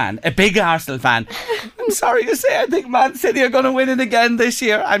Arsenal fan, a big Arsenal fan. I'm sorry to say, I think Man City are going to win it again this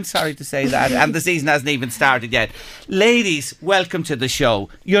year. I'm sorry to say that. And the season hasn't even started yet. Ladies, welcome to the show.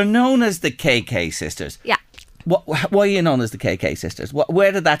 You're known as the KK Sisters. Yeah. Why are you known as the KK Sisters?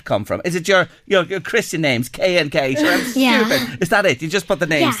 Where did that come from? Is it your Christian names, K and K? Sure, I'm stupid. Is that it? You just put the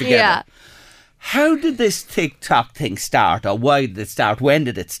names together? Yeah. How did this TikTok thing start, or why did it start? When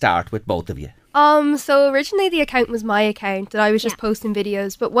did it start with both of you? So originally the account was my account and I was just posting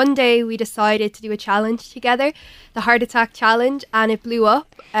videos, but one day we decided to do a challenge together, the Heart Attack Challenge, and it blew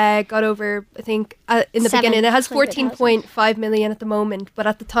up. Got over, I think, in the beginning. It has 14.5 million at the moment, but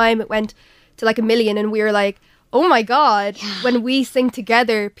at the time it went to like 1 million, and we were like, oh my God, when we sing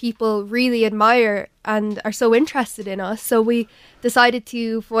together, people really admire and are so interested in us. So we decided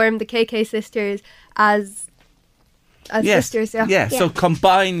to form the KK Sisters as sisters. Yeah, so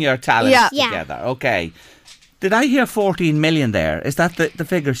combine your talents together. Okay. Did I hear 14 million there? Is that the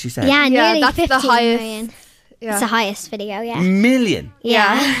figure she said? Yeah, nearly that's 15 the highest. million. Yeah. It's the highest video, yeah. Million?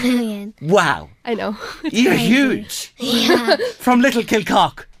 Yeah. Million. Wow. I know. You're huge. Yeah. From Little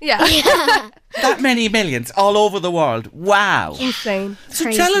Kilcock. Yeah. That many millions all over the world. Wow. Insane. So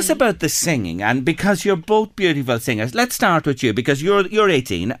Crazy. tell us about the singing, and because you're both beautiful singers, let's start with you, because you're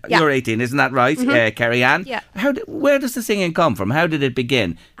 18. Yeah. You're 18, isn't that right, Kerry-Ann? Yeah. Where does the singing come from? How did it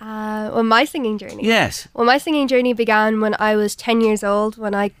begin? Well, my singing journey. Yes. Well, my singing journey began when I was 10 years old,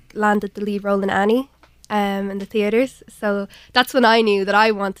 when I landed the lead role in Annie. in the theatres. So that's when I knew that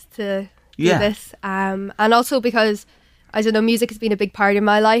I wanted to do this. And also because, I don't know, music has been a big part of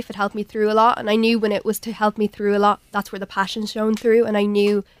my life. It helped me through a lot. And I knew when it was to help me through a lot, that's where the passion shone through. And I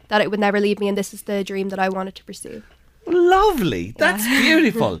knew that it would never leave me. And this is the dream that I wanted to pursue. Lovely. That's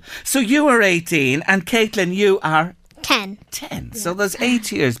beautiful. So you are 18 and Caitlin, you are 10. 10. So there's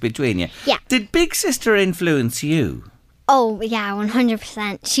 8 years between you. Yeah. Did Big Sister influence you? Oh, yeah,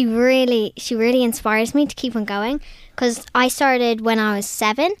 100%. She really inspires me to keep on going, because I started when I was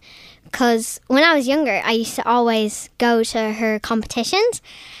 7, because when I was younger, I used to always go to her competitions,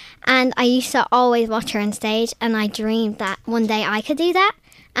 and I used to always watch her on stage, and I dreamed that one day I could do that.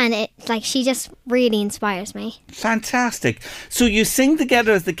 And she just really inspires me. Fantastic. So you sing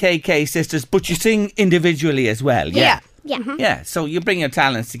together as the KK Sisters, but you sing individually as well, yeah? Yeah. Mm-hmm. Yeah, so you bring your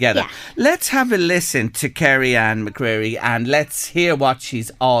talents together. Yeah. Let's have a listen to Kerry-Ann McCreary and let's hear what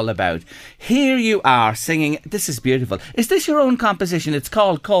she's all about. Here you are singing. This is beautiful. Is this your own composition? It's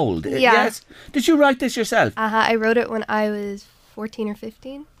called Cold. Yeah. Yes? Did you write this yourself? I wrote it when I was 14 or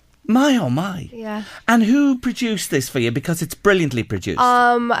 15. My, oh my. Yeah. And who produced this for you? Because it's brilliantly produced.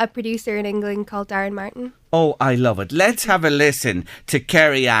 A producer in England called Darren Martin. Oh, I love it. Let's have a listen to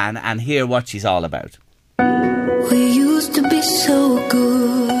Kerry-Ann and hear what she's all about. We used to be so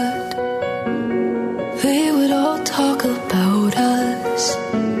good. They would all talk about us.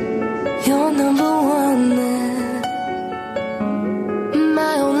 You're number one then,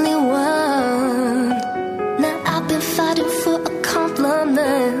 my only one. Now I've been fighting for a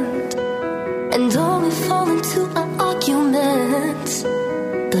compliment, and only fall into an argument.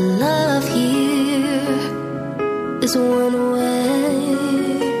 The love here is one way.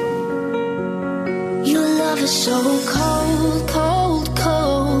 Your love is so cold, cold,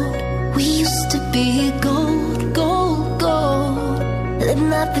 cold. We used to be gold, gold, gold. Let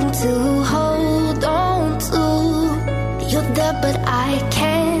nothing to hold on to. You're there but I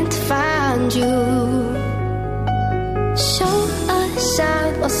can't find you. Show a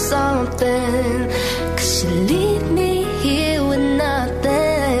sign or something, 'cause you leave me here with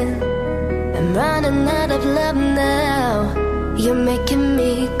nothing. I'm running out of love now. You're making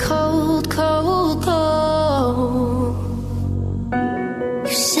me cold, cold, cold.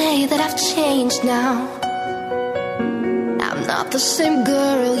 You say that I've changed now. I'm not the same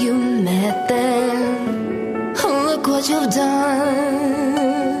girl you met then. Oh, look what you've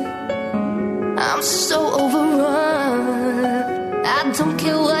done. I'm so overrun. I don't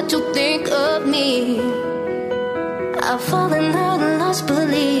care what you think of me. I've fallen out and lost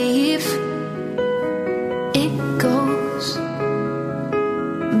belief. It goes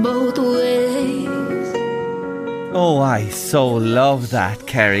both ways. Oh, I so love that,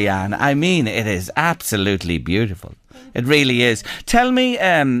 Kerry-Ann. I mean, it is absolutely beautiful. It really is. Tell me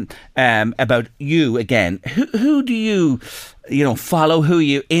about you again. Who do you follow? Who are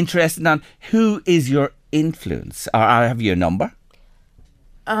you interested in? Who is your influence? Or have you a number?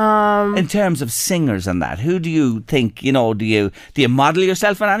 In terms of singers and that, who do you think, do you model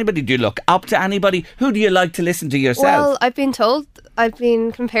yourself on anybody? Do you look up to anybody? Who do you like to listen to yourself? Well, I've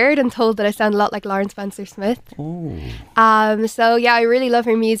been compared and told that I sound a lot like Lauren Spencer Smith. Oh. So yeah, I really love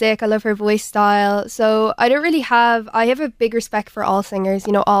her music. I love her voice style. So I have a big respect for all singers,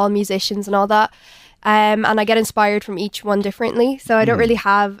 all musicians and all that. And I get inspired from each one differently. So I don't really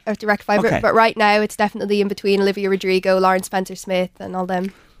have a direct favourite. Okay. But right now it's definitely in between Olivia Rodrigo, Lauren Spencer Smith and all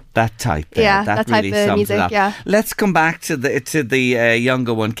them. That type there. Yeah, that type really of music, yeah. Let's come back to the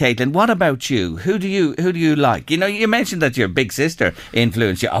younger one, Caitlin. What about you? Who do you like? You mentioned that your big sister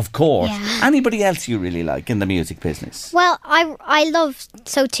influenced you, of course. Yeah. Anybody else you really like in the music business? Well, I love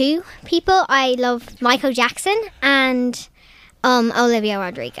two people. I love Michael Jackson and Olivia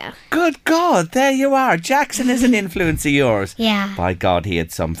Rodrigo. Good God, there you are. Jackson is an influence of yours. Yeah. By God, he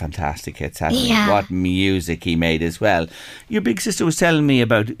had some fantastic hits, hadn't he? Yeah. What music he made as well. Your big sister was telling me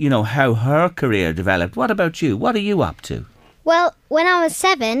about, how her career developed. What about you? What are you up to? Well, when I was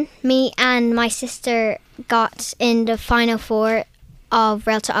 7, me and my sister got in the final 4 of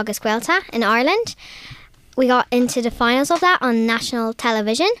Vuelta Agus Vuelta in Ireland. We got into the finals of that on national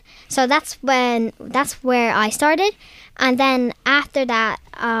television. So that's where I started. And then after that,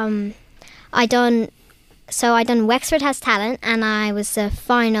 I done Wexford Has Talent, and I was a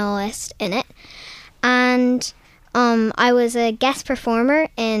finalist in it. And I was a guest performer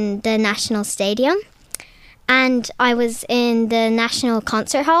in the National Stadium, and I was in the National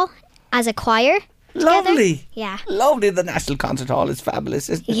Concert Hall as a choir Lovely. Yeah. Lovely. The National Concert Hall is fabulous,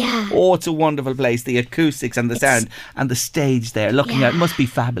 isn't it? Yeah. Oh, it's a wonderful place. The acoustics and the sound and the stage there looking out must be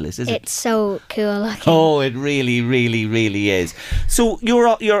fabulous, isn't it? It's so cool looking. Oh, it really, really, really is. So you're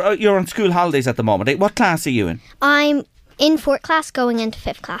on school holidays at the moment. Eh? What class are you in? I'm in 4th class going into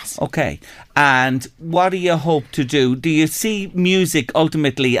 5th class. Okay. And what do you hope to do? Do you see music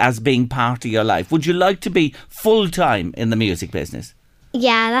ultimately as being part of your life? Would you like to be full-time in the music business?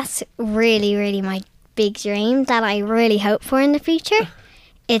 Yeah, that's really, really my big dream that I really hope for in the future.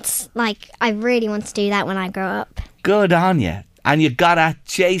 It's like I really want to do that when I grow up. Good on you. And you gotta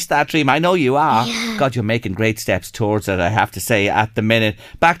chase that dream. I know you are. Yeah. God, you're making great steps towards it, I have to say, at the minute.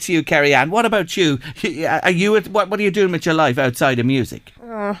 Back to you, Kerry Ann. What about you? Are you what are you doing with your life outside of music?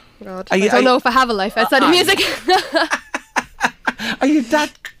 Oh, God. I don't know if I have a life outside of music. Are you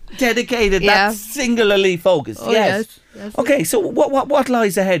that dedicated, that singularly focused? Oh, yes. Okay, so what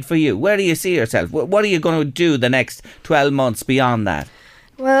lies ahead for you? Where do you see yourself? What are you going to do the next 12 months beyond that?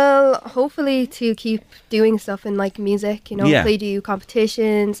 Well, hopefully to keep doing stuff in like music, hopefully do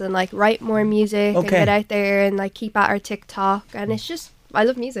competitions and like write more music and get out there and like keep at our TikTok. And it's just, I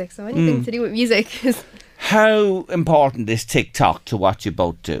love music, so anything to do with music is... How important is TikTok to what you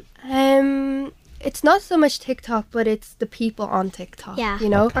both do? It's not so much TikTok, but it's the people on TikTok. Yeah,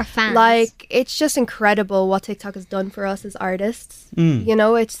 our fans. Like, it's just incredible what TikTok has done for us as artists.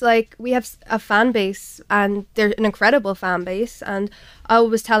 It's like we have a fan base, and they're an incredible fan base. And I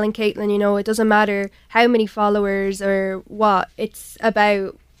was telling Caitlin, it doesn't matter how many followers or what, it's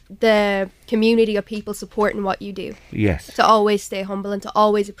about the community of people supporting what you do. Yes. To always stay humble and to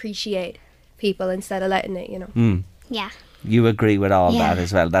always appreciate people instead of letting it, Yeah. You agree with all that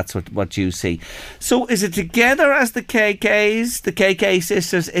as well. That's what you see. So is it together as the KKs, the KK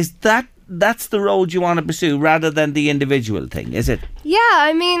sisters? Is that's the road you want to pursue rather than the individual thing, is it? Yeah,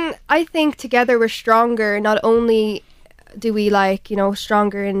 I mean, I think together we're stronger. Not only do we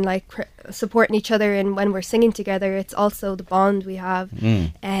stronger in supporting each other and when we're singing together, it's also the bond we have.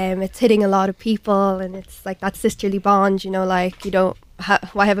 It's hitting a lot of people, and it's like that sisterly bond, you don't...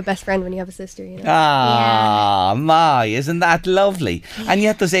 why have a best friend when you have a sister? My, isn't that lovely? And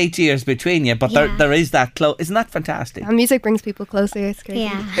yet there's 8 years between you, but there is that close. Isn't that fantastic? And music brings people closer. It's crazy.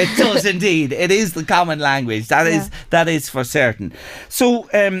 Yeah. It does indeed. It is the common language. That is for certain. So,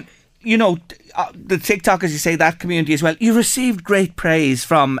 the TikTok, as you say, that community as well. You received great praise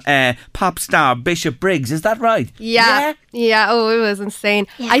from pop star Bishop Briggs. Is that right? Yeah. Oh, it was insane.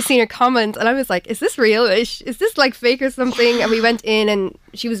 Yeah. I seen her comment and I was like, is this real? Is this like fake or something? And we went in and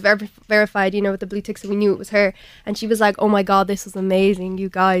she was verified, with the blue tick, so we knew it was her. And she was like, oh my God, this was amazing. You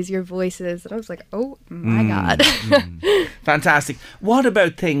guys, your voices. And I was like, oh my God. Fantastic. What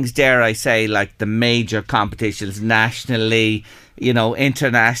about things, dare I say, like the major competitions nationally,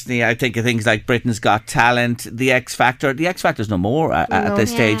 internationally? I think of things like Britain's Got Talent, the X Factor. The X Factor's no more at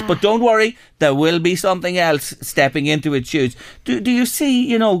this stage. But don't worry, there will be something else stepping into its shoes. Do you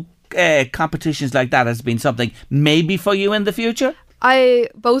see, competitions like that as being something maybe for you in the future?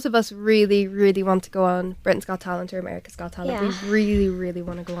 Both of us really, really want to go on Britain's Got Talent or America's Got Talent. Yeah. We really, really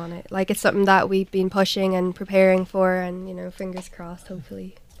want to go on it. Like, it's something that we've been pushing and preparing for, and fingers crossed,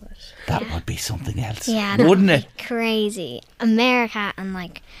 hopefully. But that would be something else, wouldn't it? Crazy. America and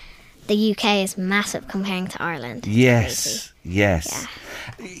the UK is massive comparing to Ireland. Yes. Yeah.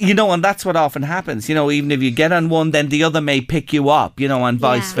 And that's what often happens. Even if you get on one, then the other may pick you up, and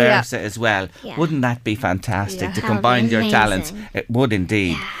vice versa as well. Yeah. Wouldn't that be fantastic to combine your talents? It would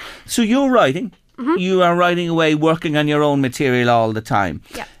indeed. Yeah. So you're writing. Mm-hmm. You are writing away, working on your own material all the time.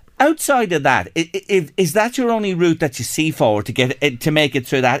 Yeah. Outside of that, is that your only route that you see forward to get it, to make it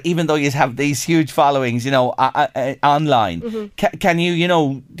through that? Even though you have these huge followings, online, can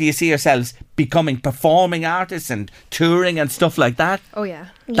you, do you see yourselves becoming performing artists and touring and stuff like that? Oh yeah,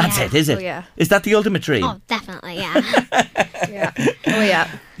 that's it, is it? Oh yeah, is that the ultimate dream? Oh, definitely, yeah. Yeah. Oh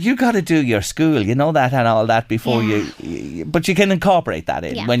yeah. You got to do your school, that and all that before you, but you can incorporate that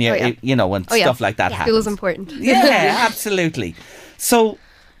in when you, when stuff like that happens. School is important. Yeah, absolutely. So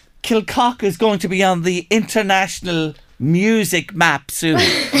Kilcock is going to be on the international music map soon.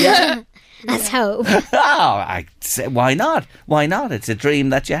 Yeah. Let's hope. I say, why not? Why not? It's a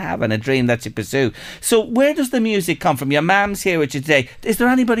dream that you have and a dream that you pursue. So where does the music come from? Your mum's here with you today. Is there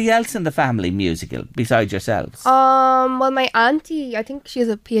anybody else in the family musical besides yourselves? Well, my auntie, I think she has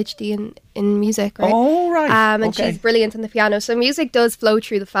a PhD in music, right? Oh, right. And she's brilliant on the piano. So music does flow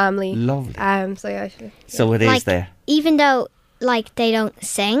through the family. Lovely. So yeah. So it is there. Even though like they don't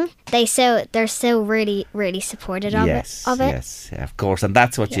sing, they're still really, really supportive of it. Yes, of course, and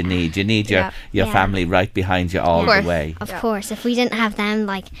that's what you need. You need your family right behind you all the way. Of course, if we didn't have them,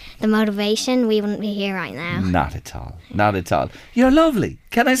 like the motivation, we wouldn't be here right now. Not at all. Not at all. You're lovely.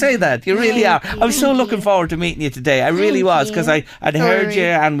 Can I say that? You really are. I was so looking forward to meeting you today. I really was, because I'd heard you,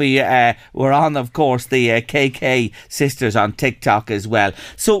 and we were on, of course, the KK Sisters on TikTok as well.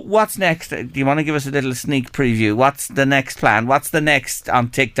 So what's next? Do you want to give us a little sneak preview? What's the next plan? What's the next on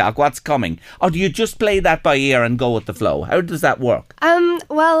TikTok? What's coming? Or do you just play that by ear and go with the flow? How does that work?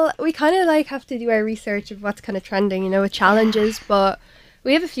 Well, we kind of like have to do our research of what's kind of trending, you know, with challenges, but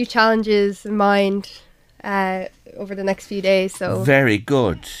we have a few challenges in mind over the next few days. So very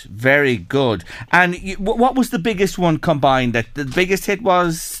good. And what was the biggest one combined? That the biggest hit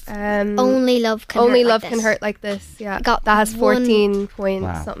was Only Love Can Hurt Like This. Yeah, that has 14 point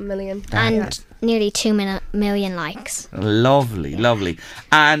something million and nearly 2 million likes. Lovely.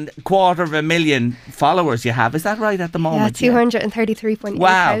 And 250,000 followers you have, is that right at the moment? Yeah, 233.8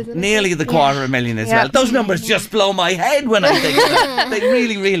 wow, nearly the 250,000 as well. Those numbers just blow my head when I think of that. They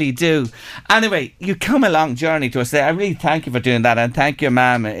really, really do. Anyway, you come a long journey to us there. I really thank you for doing that, and thank your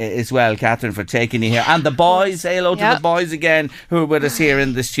mum as well, Catherine, for taking you here. And the boys, say hello to the boys again who are with us here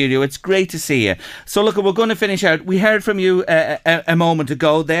in the studio. It's great to see you. So look, we're going to finish out. We heard from you a moment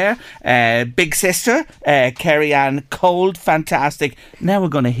ago there. Big sister, Kerry-Ann Cold, fantastic. Now we're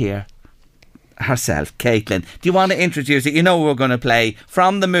going to hear herself, Caitlin. Do you want to introduce it? You know we're going to play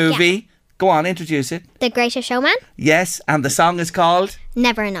from the movie. Yeah. Go on, introduce it. The Greatest Showman. Yes, and the song is called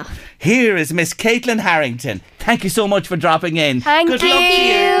Never Enough. Here is Miss Caitlin Harrington. Thank you so much for dropping in. Thank you. Good luck to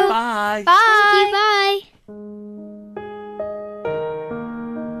you. Bye. Bye. Thank you, bye.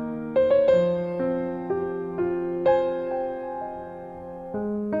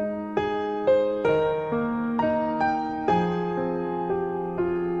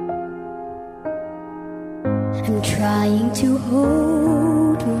 I'm trying to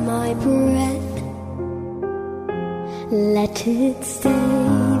hold my breath, let it stay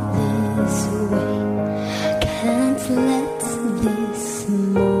this way. Can't let this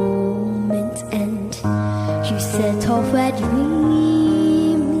moment end. You set off a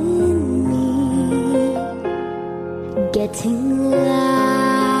dream in me, getting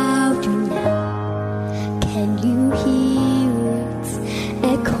louder now. Can you hear it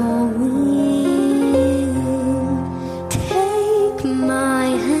echoing? My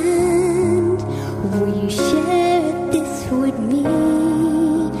hand, will you share this with me?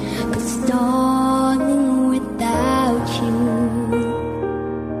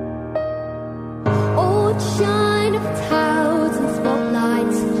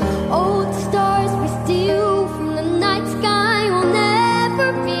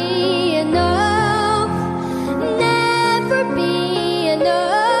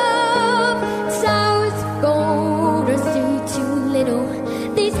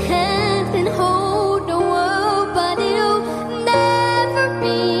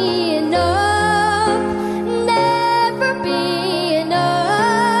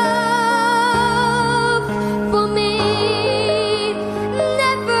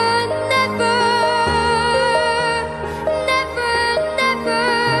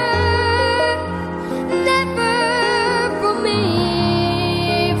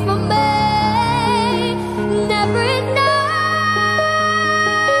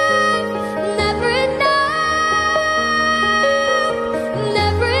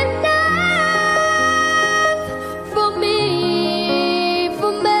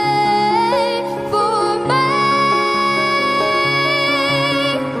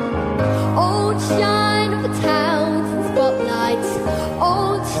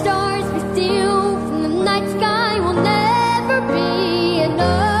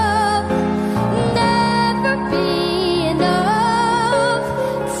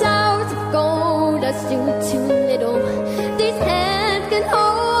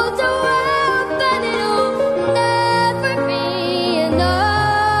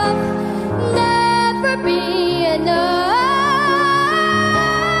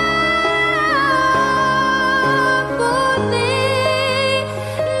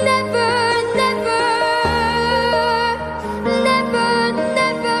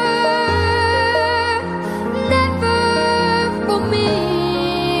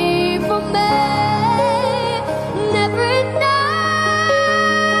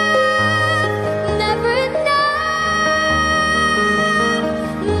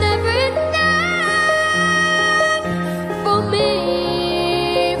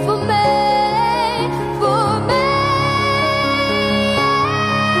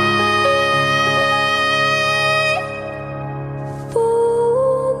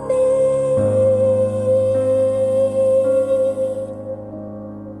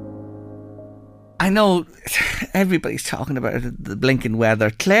 know everybody's talking about the blinking weather.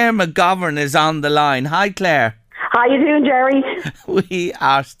 Claire McGovern is on the line. Hi, Claire. How you doing, Jerry? We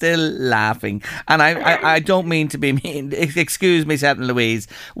are still laughing. And I don't mean to be mean. Excuse me, St. Louise.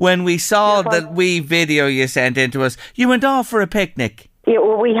 When we saw that wee video you sent in to us, you went off for a picnic. Yeah,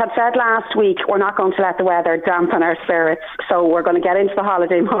 well, we had said last week we're not going to let the weather dampen our spirits. So we're going to get into the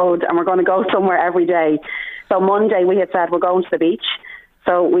holiday mode and we're going to go somewhere every day. So Monday we had said we're going to the beach.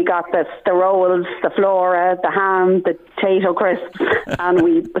 So we got the rolls, the flora, the ham, the potato crisps, and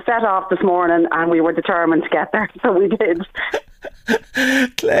we set off this morning and we were determined to get there. So we did.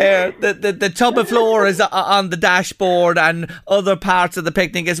 Claire, the tub of flora is on the dashboard and other parts of the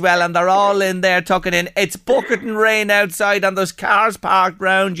picnic as well, and they're all in there tucking in. It's bucketing rain outside and there's cars parked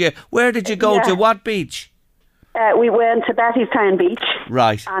round you. Where did you go to? What beach? We went to Bettystown Beach,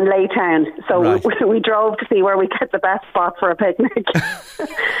 right, and Laytown. So right. we drove to see where we get the best spot for a picnic.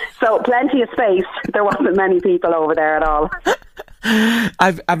 So plenty of space. There wasn't many people over there at all.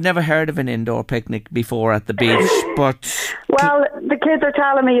 I've never heard of an indoor picnic before at the beach, but well, the kids are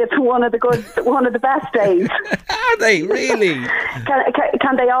telling me it's one of the best days. Are they really?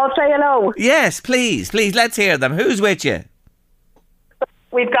 Can they all say hello? Yes, please, let's hear them. Who's with you?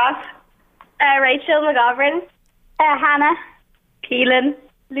 We've got Rachel McGovern, Hannah, Keelan,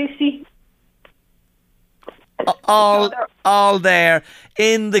 Lucy. All there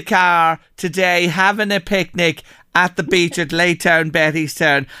in the car today having a picnic at the beach at Laytown,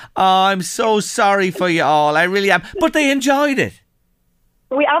 Bettystown. Oh, I'm so sorry for you all. I really am. But they enjoyed it.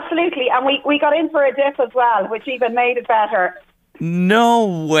 We absolutely, and we got in for a dip as well, which even made it better.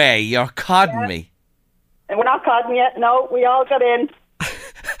 No way, you're codding me. And we're not codding you. No, we all got in.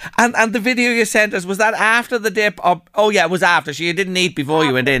 And the video you sent us, was that after the dip? Oh yeah, it was after. So you didn't eat before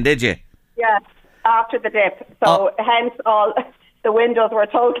you went in, did you? Yeah, after the dip. So hence all the windows were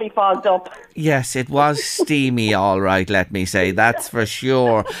totally fogged up. Yes, it was steamy, all right, let me say. That's for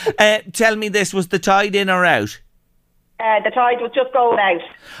sure. Tell me this, was the tide in or out? The tide was just going out.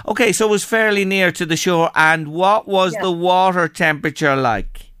 Okay, so it was fairly near to the shore. And what was the water temperature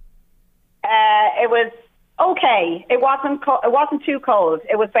like? It was okay. It wasn't too cold.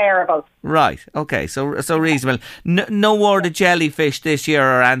 It was bearable. Right. Okay. So reasonable. No word of jellyfish this year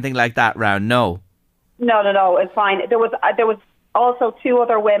or anything like that round. No. No. It's fine. There was also two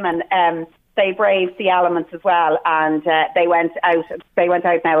other women. They braved the elements as well, and they went out. They went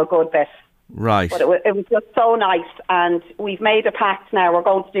out now a good bit. Right. But it was just so nice, and we've made a pact now. We're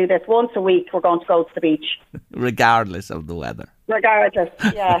going to do this once a week. We're going to go to the beach, regardless of the weather. Regardless,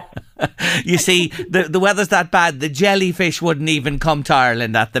 yeah. You see, the weather's that bad. The jellyfish wouldn't even come to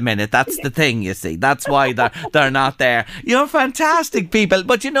Ireland at the minute. That's the thing, you see. That's why they're not there. You're fantastic people,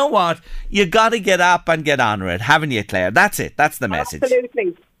 but you know what? You got to get up and get on with it, haven't you, Claire? That's it. That's the message.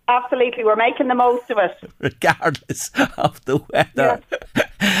 Absolutely. We're making the most of it, regardless of the weather. Yeah.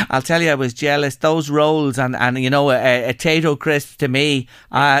 I'll tell you, I was jealous. Those rolls and you know, a Tato crisp to me.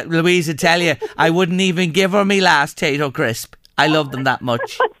 Louise would tell you, I wouldn't even give her me last Tato crisp. I love them that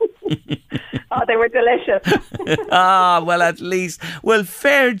much. Oh, they were delicious. Well, at least. Well,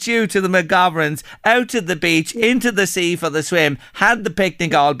 fair due to the McGoverns. Out to the beach, into the sea for the swim. Had the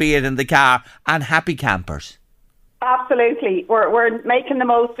picnic, albeit in the car. And happy campers. Absolutely. We're making the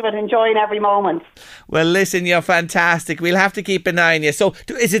most of it, enjoying every moment. Well, listen, you're fantastic. We'll have to keep an eye on you. So,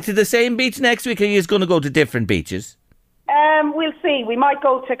 is it to the same beach next week, or are you just going to go to different beaches? We'll see. We might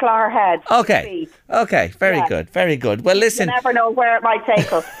go to Clogherhead. Okay. Okay. Very good. Well, listen. You never know where it might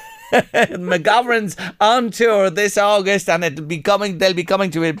take us. McGovern's on tour this August, and they'll be coming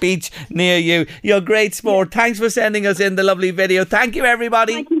to a beach near you. You're a great sport. Thanks for sending us in the lovely video. Thank you,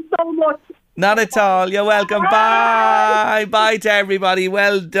 everybody. Thank you so much. Not at all. You're welcome. Bye. Bye to everybody.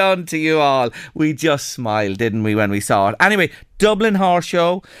 Well done to you all. We just smiled, didn't we, when we saw it? Anyway, Dublin Horse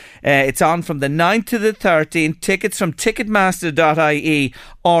Show. It's on from the 9th to the 13th. Tickets from ticketmaster.ie,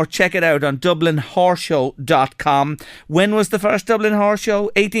 or check it out on dublinhorseshow.com. When was the first Dublin Horse Show?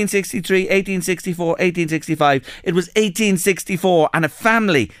 1863, 1864, 1865. It was 1864, and a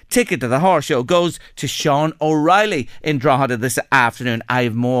family ticket to the horse show goes to Sean O'Reilly in Drogheda this afternoon. I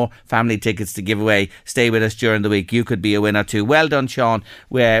have more family tickets to give away. Stay with us during the week. You could be a winner too. Well done, Sean.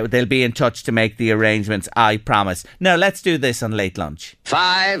 They'll be in touch to make the arrangements, I promise. Now let's do this on Late Lunch.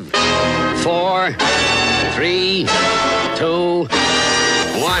 5, 4, 3, 2,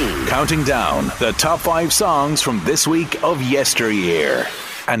 1. Counting down the top 5 songs from this week of yesteryear.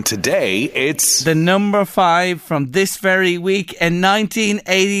 And today it's the number 5 from this very week in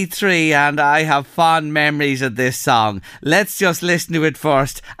 1983, and I have fond memories of this song. Let's just listen to it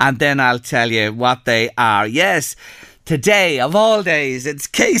first, and then I'll tell you what they are. Yes, Today, of all days, it's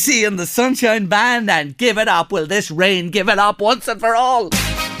Casey and the Sunshine Band and Give It Up. Will this rain give it up once and for all?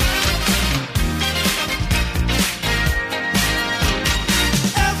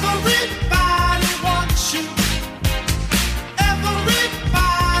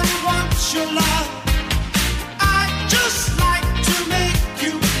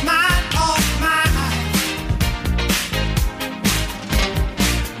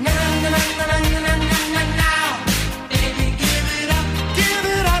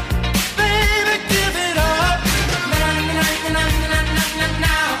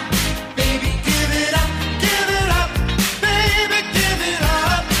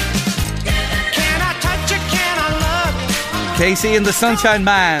 Casey and the Sunshine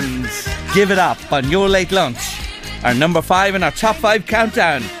Band, Give It Up on your late lunch. Our number 5 in our top 5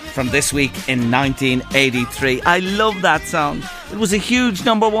 countdown from this week in 1983. I love that song. It was a huge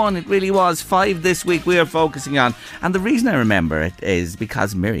number 1. It really was. 5 this week we are focusing on. And the reason I remember it is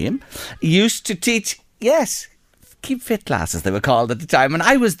because Miriam used to teach, yes, Keep Fit classes, they were called at the time, and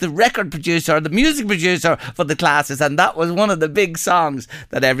I was the record producer, the music producer for the classes, and that was one of the big songs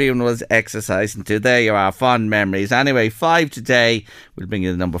that everyone was exercising to. There you are, fond memories. Anyway, 5 today. We'll bring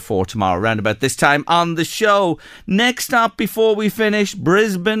you the number 4 tomorrow, around about this time on the show. Next up, before we finish,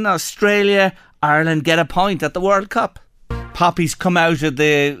 Brisbane, Australia, Ireland get a point at the World Cup. Poppy's come out of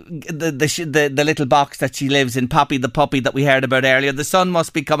the little box that she lives in. Poppy the puppy that we heard about earlier. The sun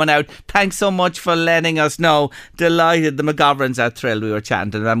must be coming out. Thanks so much for letting us know. Delighted. The McGoverns are thrilled we were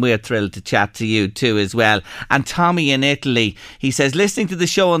chatting to them, and we're thrilled to chat to you too as well. And Tommy in Italy, he says, listening to the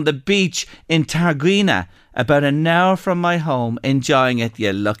show on the beach in Targhina, about an hour from my home, enjoying it.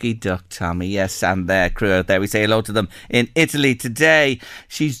 You lucky duck, Tommy. Yes, and the crew out there, we say hello to them in Italy today.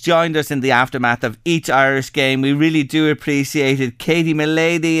 She's joined us in the aftermath of each Irish game. We really do appreciate it. Katie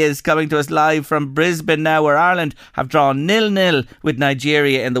Milady is coming to us live from Brisbane now, where Ireland have drawn 0-0 with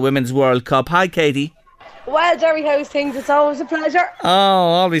Nigeria in the Women's World Cup. Hi, Katie. Well, Jerry, how's things? It's always a pleasure. Oh,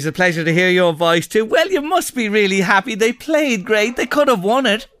 always a pleasure to hear your voice too. Well, you must be really happy. They played great. They could have won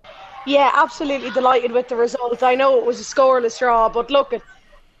it. Yeah, absolutely delighted with the result. I know it was a scoreless draw, but look,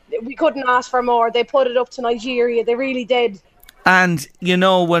 we couldn't ask for more. They put it up to Nigeria. They really did. And, you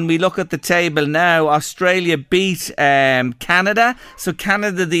know, when we look at the table now, Australia beat Canada. So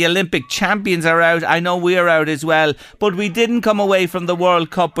Canada, the Olympic champions, are out. I know we're out as well. But we didn't come away from the World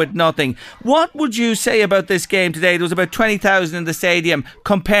Cup with nothing. What would you say about this game today? There was about 20,000 in the stadium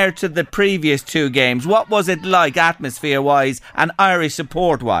compared to the previous 2 games. What was it like atmosphere-wise and Irish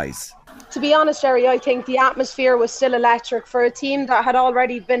support-wise? To be honest, Jerry, I think the atmosphere was still electric for a team that had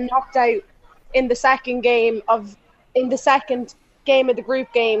already been knocked out in the second game of the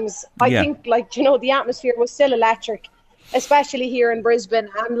group games. I think, the atmosphere was still electric, especially here in Brisbane.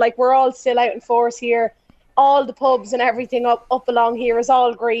 And, we're all still out in force here. All the pubs and everything up along here is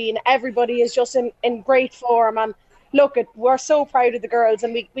all green. Everybody is just in great form. And, look, we're so proud of the girls,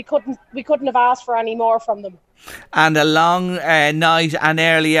 and we couldn't have asked for any more from them. And a long night and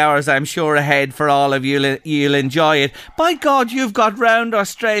early hours, I'm sure, ahead for all of you. You'll enjoy it. By God, you've got round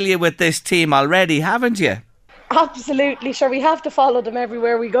Australia with this team already, haven't you? Absolutely, sure. We have to follow them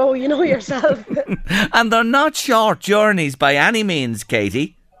everywhere we go, you know yourself. And they're not short journeys by any means,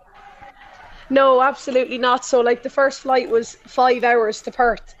 Katie. No, absolutely not. So, the first flight was 5 hours to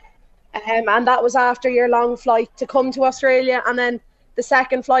Perth. And that was after your long flight to come to Australia. And then the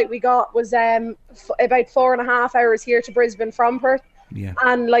second flight we got was about 4.5 hours here to Brisbane from Perth. Yeah.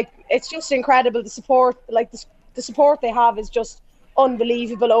 And, it's just incredible. The support, the support they have is just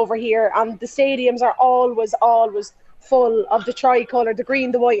unbelievable over here, and the stadiums are always full of the tricolour. The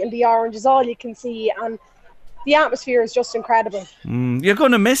green, the white and the orange is all you can see, and the atmosphere is just incredible. You're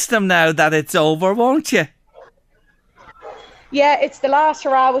going to miss them now that it's over, won't you? Yeah, it's the last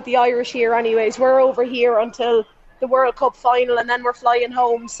hurrah with the Irish here anyways. We're over here until the World Cup final, and then we're flying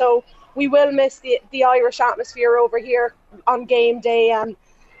home, so we will miss the Irish atmosphere over here on game day. And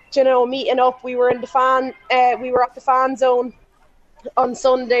meeting up, we were at the fan zone on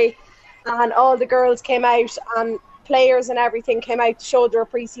Sunday, and all the girls came out, and players and everything came out to show their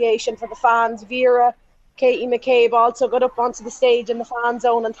appreciation for the fans. Vera, Katie McCabe also got up onto the stage in the fan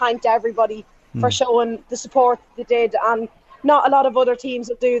zone and thanked everybody for showing the support they did, and not a lot of other teams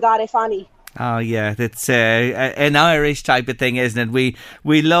will do that, if any. Oh yeah, it's an Irish type of thing, isn't it?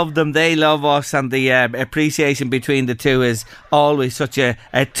 We love them, they love us, and the appreciation between the two is always such a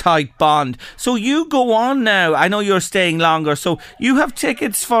tight bond. So you go on now. I know you're staying longer, so you have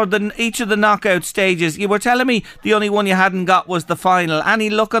tickets for each of the knockout stages. You were telling me the only one you hadn't got was the final. Any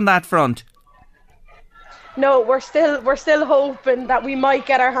luck on that front? No, we're still hoping that we might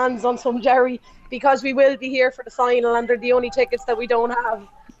get our hands on some, Jerry. because we will be here for the final and they're the only tickets that we don't have.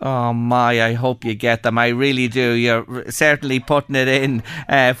 Oh my, I hope you get them. I really do. You're certainly putting it in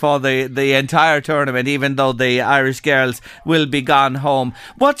for the entire tournament, even though the Irish girls will be gone home.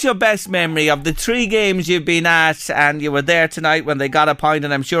 What's your best memory of the 3 games you've been at? And you were there tonight when they got a point,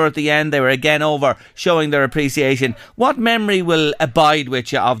 and I'm sure at the end they were again over, showing their appreciation. What memory will abide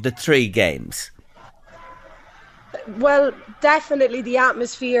with you of the 3 games? Well, definitely the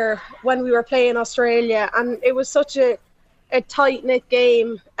atmosphere when we were playing Australia, and it was such a tight-knit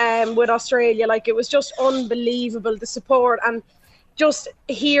game with Australia. Like, it was just unbelievable, the support, and just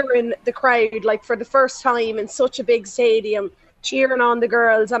hearing the crowd, like, for the first time in such a big stadium, cheering on the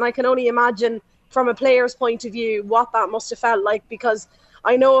girls. And I can only imagine from a player's point of view what that must have felt like, because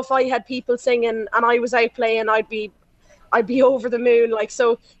I know if I had people singing and I was out playing, I'd be over the moon. Like,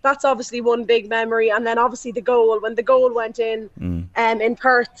 so that's obviously one big memory. And then obviously the goal, when the goal went in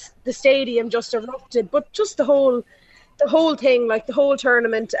Perth, the stadium just erupted. But just the whole thing, like the whole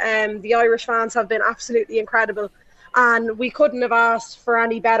tournament, the Irish fans have been absolutely incredible, and we couldn't have asked for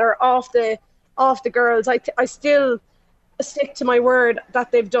any better off the girls. I still stick to my word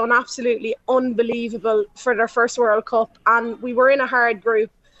that they've done absolutely unbelievable for their first World Cup, and we were in a hard group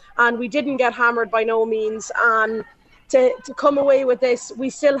and we didn't get hammered by no means, and to come away with this,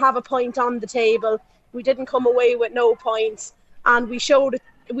 we still have a point on the table. We didn't come away with no points, and we showed it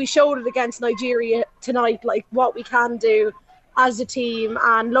against Nigeria tonight, like what we can do as a team.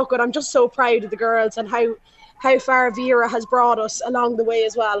 And look, I'm just so proud of the girls and how far Vera has brought us along the way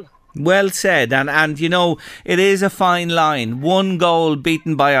as well. Well said, and you know, it is a fine line. 1 goal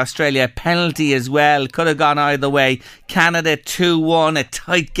beaten by Australia, penalty as well, could have gone either way. Canada 2-1, a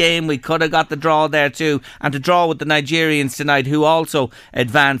tight game, we could have got the draw there too, and to draw with the Nigerians tonight, who also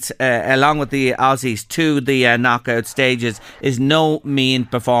advance along with the Aussies to the knockout stages, is no mean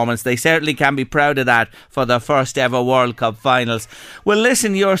performance. They certainly can be proud of that for their first ever World Cup finals. Well,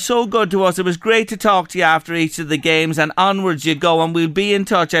 listen, you're so good to us. It was great to talk to you after each of the games, and onwards you go, and we'll be in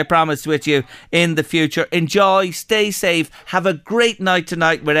touch, I promise, with you in the future. Enjoy, stay safe, have a great night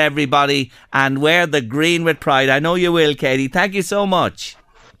tonight with everybody, and wear the green with pride. I know you will, Katie. Thank you so much.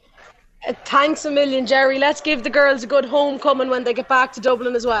 Thanks a million, Jerry. Let's give the girls a good homecoming when they get back to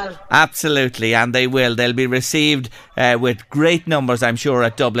Dublin as well. Absolutely, and they will. They'll be received with great numbers, I'm sure,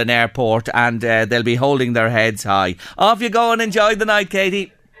 at Dublin Airport, and they'll be holding their heads high. Off you go and enjoy the night,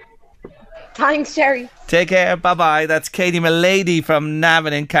 Katie. Thanks, Jerry. Take care, bye-bye. That's Katie Malady from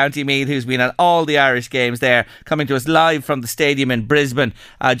Navan in County Meath, who's been at all the Irish games there, coming to us live from the stadium in Brisbane,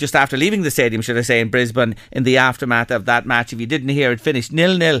 just after leaving the stadium, should I say, in Brisbane, in the aftermath of that match. If you didn't hear, it finished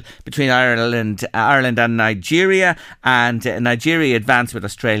 0-0 between Ireland and Nigeria, and Nigeria advanced with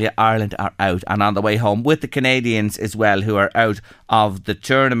Australia. Ireland are out and on the way home with the Canadians as well, who are out of the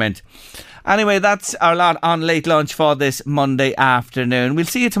tournament. Anyway, that's our lot on Late Lunch for this Monday afternoon. We'll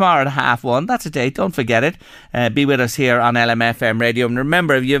see you tomorrow at 1:30. That's a date, don't forget it. Be with us here on LMFM Radio. And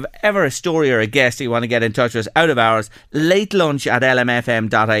remember, if you've ever a story or a guest you want to get in touch with us out of hours,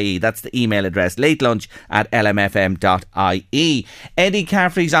 latelunch@lmfm.ie. That's the email address, latelunch@lmfm.ie. Eddie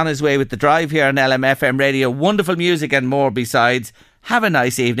Caffrey's on his way with The Drive here on LMFM Radio. Wonderful music and more besides. Have a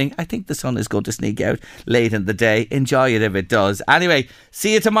nice evening. I think the sun is going to sneak out late in the day. Enjoy it if it does. Anyway,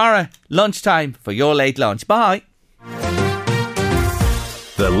 see you tomorrow, lunchtime, for your Late Lunch. Bye.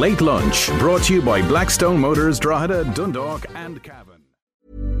 The Late Lunch, brought to you by Blackstone Motors, Drogheda, Dundalk and Cavan.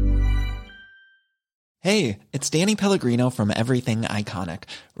 Hey, it's Danny Pellegrino from Everything Iconic.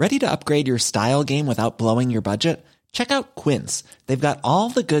 Ready to upgrade your style game without blowing your budget? Check out Quince. They've got all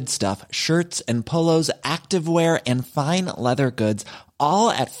the good stuff, shirts and polos, activewear, and fine leather goods,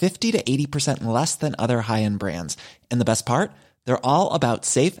 all at 50 to 80% less than other high-end brands. And the best part? They're all about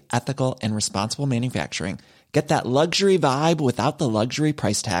safe, ethical, and responsible manufacturing. Get that luxury vibe without the luxury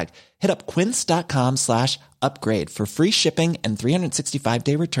price tag. Hit up quince.com/upgrade for free shipping and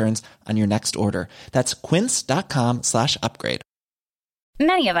 365-day returns on your next order. That's quince.com/upgrade.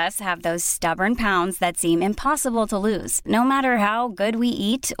 Many of us have those stubborn pounds that seem impossible to lose, no matter how good we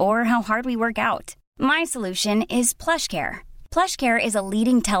eat or how hard we work out. My solution is PlushCare. PlushCare is a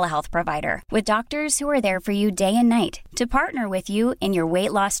leading telehealth provider with doctors who are there for you day and night to partner with you in your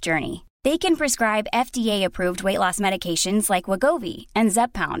weight loss journey. They can prescribe FDA-approved weight loss medications like Wegovy and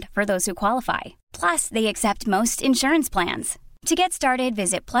Zepbound for those who qualify. Plus, they accept most insurance plans. To get started,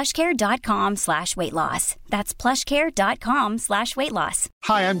 visit plushcare.com/weightloss. That's plushcare.com/weightloss.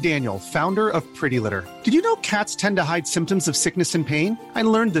 Hi, I'm Daniel, founder of Pretty Litter. Did you know cats tend to hide symptoms of sickness and pain? I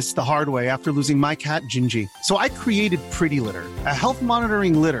learned this the hard way after losing my cat, Gingy. So I created Pretty Litter, a health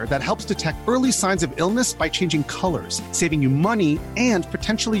monitoring litter that helps detect early signs of illness by changing colors, saving you money and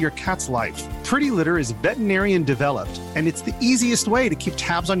potentially your cat's life. Pretty Litter is veterinarian developed, and it's the easiest way to keep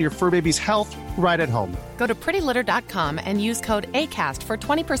tabs on your fur baby's health right at home. Go to prettylitter.com and use code ACAST for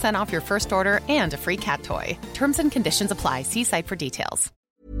 20% off your first order and a free cat toy. Terms and conditions apply. See site for details.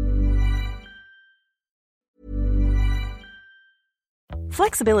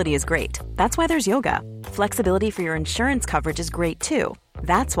 Flexibility is great. That's why there's yoga. Flexibility for your insurance coverage is great too.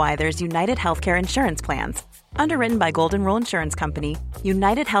 That's why there's United Healthcare Insurance Plans. Underwritten by Golden Rule Insurance Company,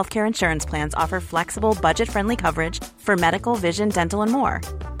 United Healthcare Insurance Plans offer flexible, budget-friendly coverage for medical, vision, dental, and more.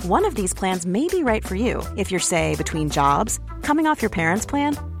 One of these plans may be right for you if you're, say, between jobs, coming off your parents'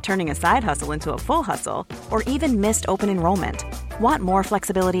 plan, turning a side hustle into a full hustle, or even missed open enrollment. Want more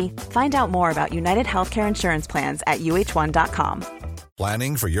flexibility? Find out more about United Healthcare Insurance Plans at uh1.com.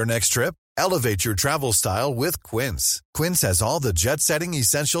 Planning for your next trip? Elevate your travel style with Quince. Quince has all the jet-setting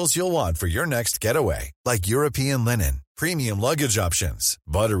essentials you'll want for your next getaway, like European linen, premium luggage options,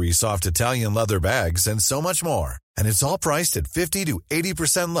 buttery soft Italian leather bags, and so much more. And it's all priced at 50 to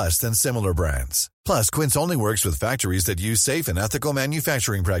 80% less than similar brands. Plus, Quince only works with factories that use safe and ethical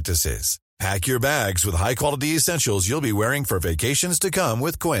manufacturing practices. Pack your bags with high-quality essentials you'll be wearing for vacations to come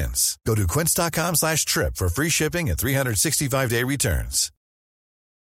with Quince. Go to quince.com/trip for free shipping and 365-day returns.